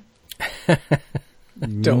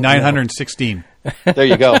 916. There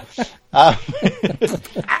you go.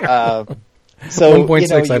 So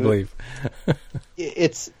 1.6, I believe.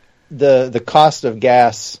 It's the cost of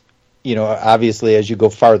gas, obviously as you go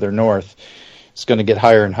farther north, it's going to get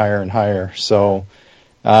higher and higher and higher. So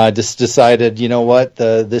just decided,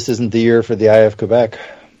 this isn't the year for the Eye of Quebec.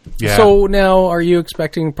 Yeah. So now, are you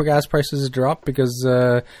expecting gas prices to drop? Because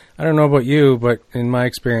I don't know about you, but in my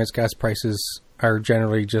experience, gas prices are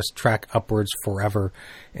generally just track upwards forever.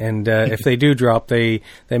 And if they do drop, they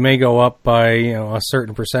may go up by a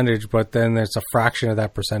certain percentage, but then there's a fraction of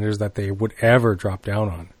that percentage that they would ever drop down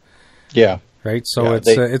on. Yeah. right? So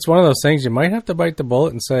it's one of those things you might have to bite the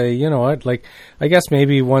bullet and say, you know what, like, I guess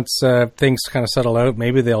maybe once things kind of settle out,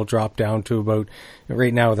 maybe they'll drop down to about,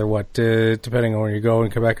 right now they're what, depending on where you go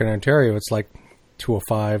in Quebec and Ontario, it's like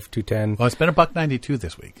 205, 210. Well, it's been $1.92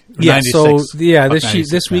 this week. Yeah,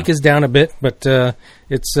 96, this week is down a bit, but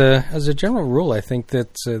it's as a general rule, I think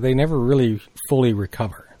that they never really fully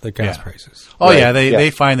recover the gas prices. Oh, right. They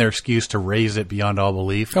find their excuse to raise it beyond all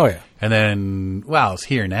belief. Oh, yeah. And then, well, it's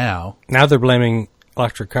here now. Now they're blaming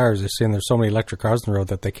electric cars. They're saying there's so many electric cars on the road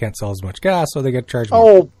that they can't sell as much gas, so they get charged more.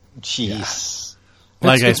 Oh, jeez. Yeah.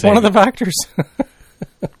 Like it's one of the factors.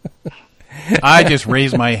 I just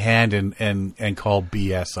raise my hand and call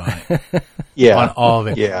BS on it. Yeah. On all of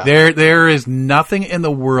it. Yeah. There is nothing in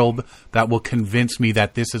the world that will convince me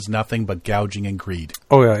that this is nothing but gouging and greed.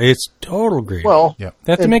 Oh, yeah. It's total greed. Well, they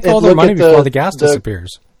have to make all their money before the gas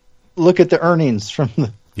disappears. Look at the earnings from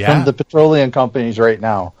the petroleum companies right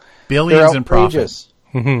now. Billions in profits.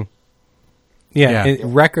 Mm-hmm. Yeah.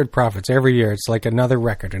 Record profits every year. It's like another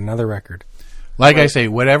record. Like I say,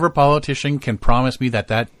 whatever politician can promise me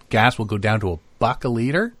that gas will go down to $1 a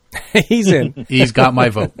liter, he's in. He's got my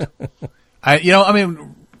vote.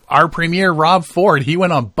 Our premier, Rob Ford, he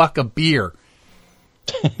went on $1 a beer.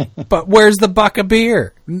 But where's the $1 a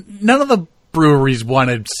beer? None of the breweries want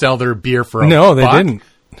to sell their beer for No, they didn't.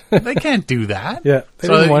 They can't do that. Yeah, they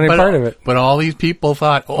didn't want any part of it. But all these people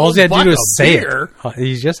thought, all he had to do was say it.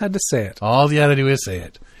 He just had to say it. All he had to do is say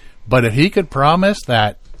it. But if he could promise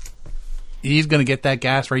that he's going to get that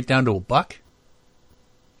gas right down to $1,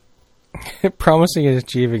 promising and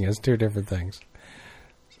achieving is two different things.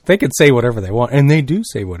 They could say whatever they want, and they do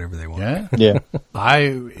say whatever they want. Yeah.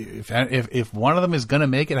 If one of them is going to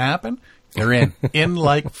make it happen, they're in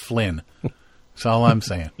like Flynn. That's all I'm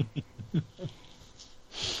saying.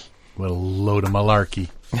 What a load of malarkey.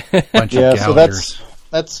 Bunch of gougers.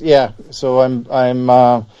 So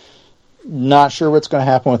I'm not sure what's going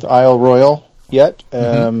to happen with Isle Royale yet.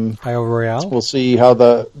 Isle Royale. We'll see how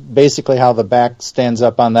the back stands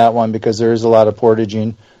up on that one, because there is a lot of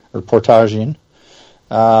portaging.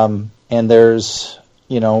 And there's,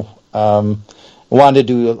 wanted to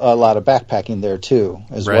do a lot of backpacking there too,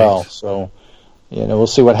 as well. So, we'll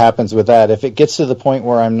see what happens with that. If it gets to the point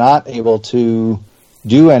where I'm not able to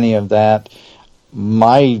do any of that,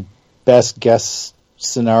 my best guess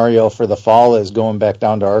scenario for the fall is going back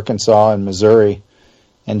down to Arkansas and Missouri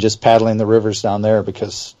and just paddling the rivers down there,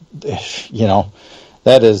 because,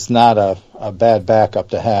 that is not a bad backup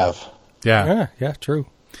to have. Yeah. Yeah, true.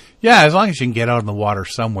 Yeah, as long as you can get out in the water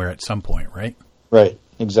somewhere at some point, right? Right,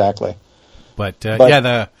 exactly. But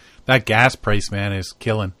that gas price, man, is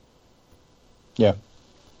killing. Yeah.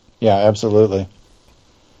 Yeah, absolutely.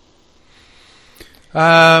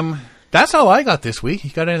 That's all I got this week.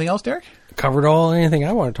 You got anything else, Derek? Covered anything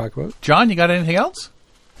I want to talk about. John, you got anything else?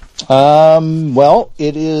 Well,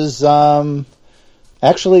 it is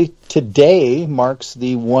actually today marks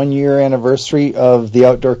the 1-year anniversary of the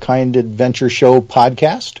Outdoor Kind Adventure Show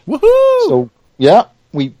podcast. Woohoo! So yeah,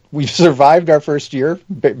 we've survived our first year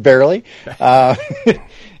barely,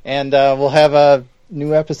 and we'll have a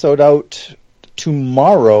new episode out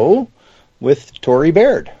tomorrow with Tori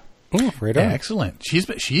Baird. Oh, right on. Excellent.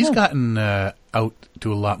 She's gotten out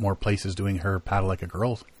to a lot more places doing her Paddle Like a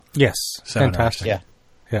Girl. Yes, seminars. Fantastic.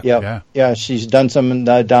 Yeah. She's done some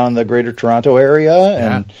down in the Greater Toronto area,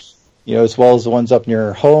 and as well as the ones up near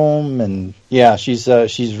her home. And she's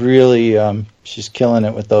really she's killing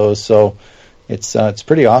it with those. So it's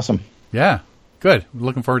pretty awesome. Yeah, good.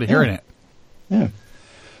 Looking forward to hearing it. Yeah,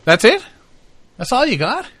 that's it. That's all you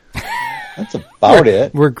got. That's about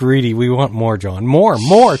it. We're greedy. We want more, John. More.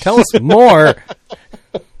 Tell us more.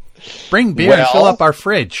 Bring beer and fill up our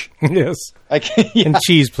fridge. Yes. And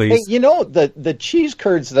cheese, please. Hey, the cheese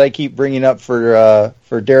curds that I keep bringing up for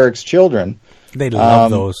Derek's children. They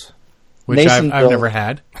love those. Which I've never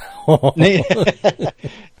had.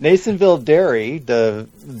 Nasonville Dairy,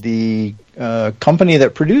 the company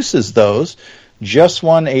that produces those, just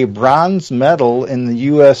won a bronze medal in the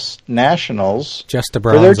U.S. Nationals just a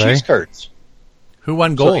bronze, for their cheese curds. Who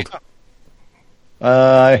won gold?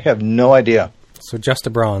 I have no idea. So just a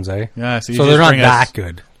bronze, eh? Yeah. So they're not that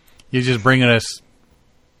good. You're just bringing us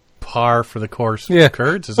par for the course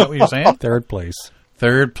curds? Is that what you're saying? Third place.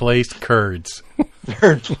 Third place curds.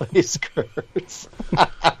 Third place curds.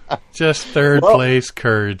 Just third place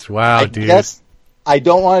curds. Wow, dude. Yes. I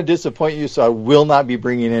don't want to disappoint you, so I will not be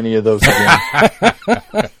bringing any of those again.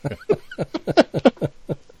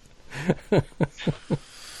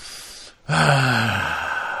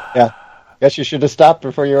 Yeah. Guess you should have stopped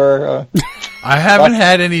before you were... I haven't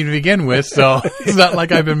had any to begin with, so it's not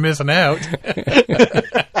like I've been missing out.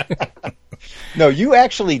 No, you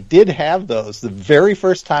actually did have those. The very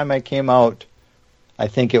first time I came out, I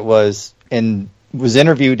think it was, and was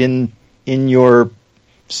interviewed in your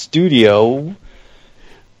studio,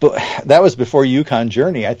 but that was before Yukon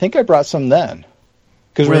Journey. I think I brought some then.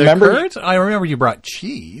 Because remember, curds? I remember you brought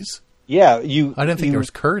cheese. Yeah, I didn't think there was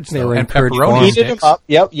curds though, and pepperoni heated them up.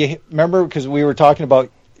 Yep, you remember because we were talking about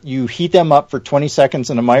you heat them up for 20 seconds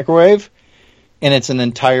in a microwave, and it's an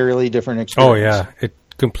entirely different experience. Oh yeah, it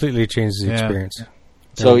completely changes the experience.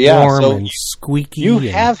 So warm and squeaky. You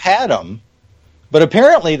have had them, but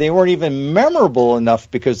apparently they weren't even memorable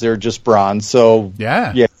enough because they're just bronze. So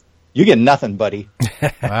yeah, you get nothing, buddy.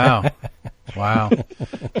 Wow.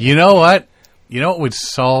 You know what? You know what would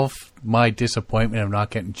solve my disappointment of not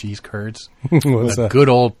getting cheese curds? The good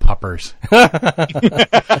old puppers.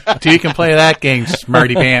 Till you can play that game,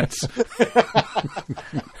 smarty pants.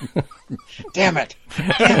 Damn it.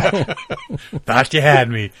 Thought you had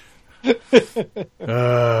me.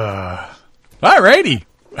 Alrighty.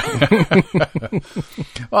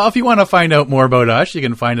 Well, if you want to find out more about us, you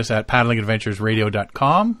can find us at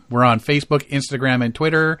paddlingadventuresradio.com. We're on Facebook, Instagram, and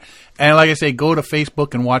Twitter. And like I say, go to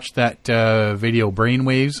Facebook and watch that video,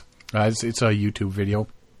 Brainwaves. It's a YouTube video.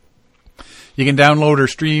 You can download or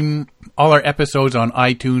stream all our episodes on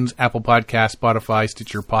iTunes, Apple Podcasts, Spotify,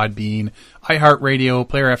 Stitcher, Podbean, iHeartRadio,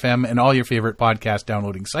 Player FM, and all your favorite podcast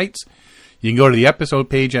downloading sites. You can go to the episode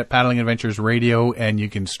page at Paddling Adventures Radio, and you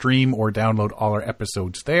can stream or download all our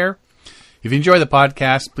episodes there. If you enjoy the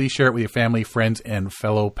podcast, please share it with your family, friends, and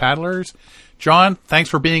fellow paddlers. John, thanks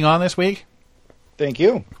for being on this week. Thank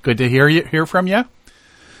you. Good to hear from you.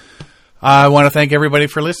 I want to thank everybody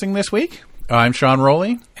for listening this week. I'm Sean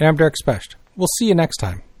Rowley. And I'm Derek Specht. We'll see you next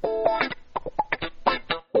time.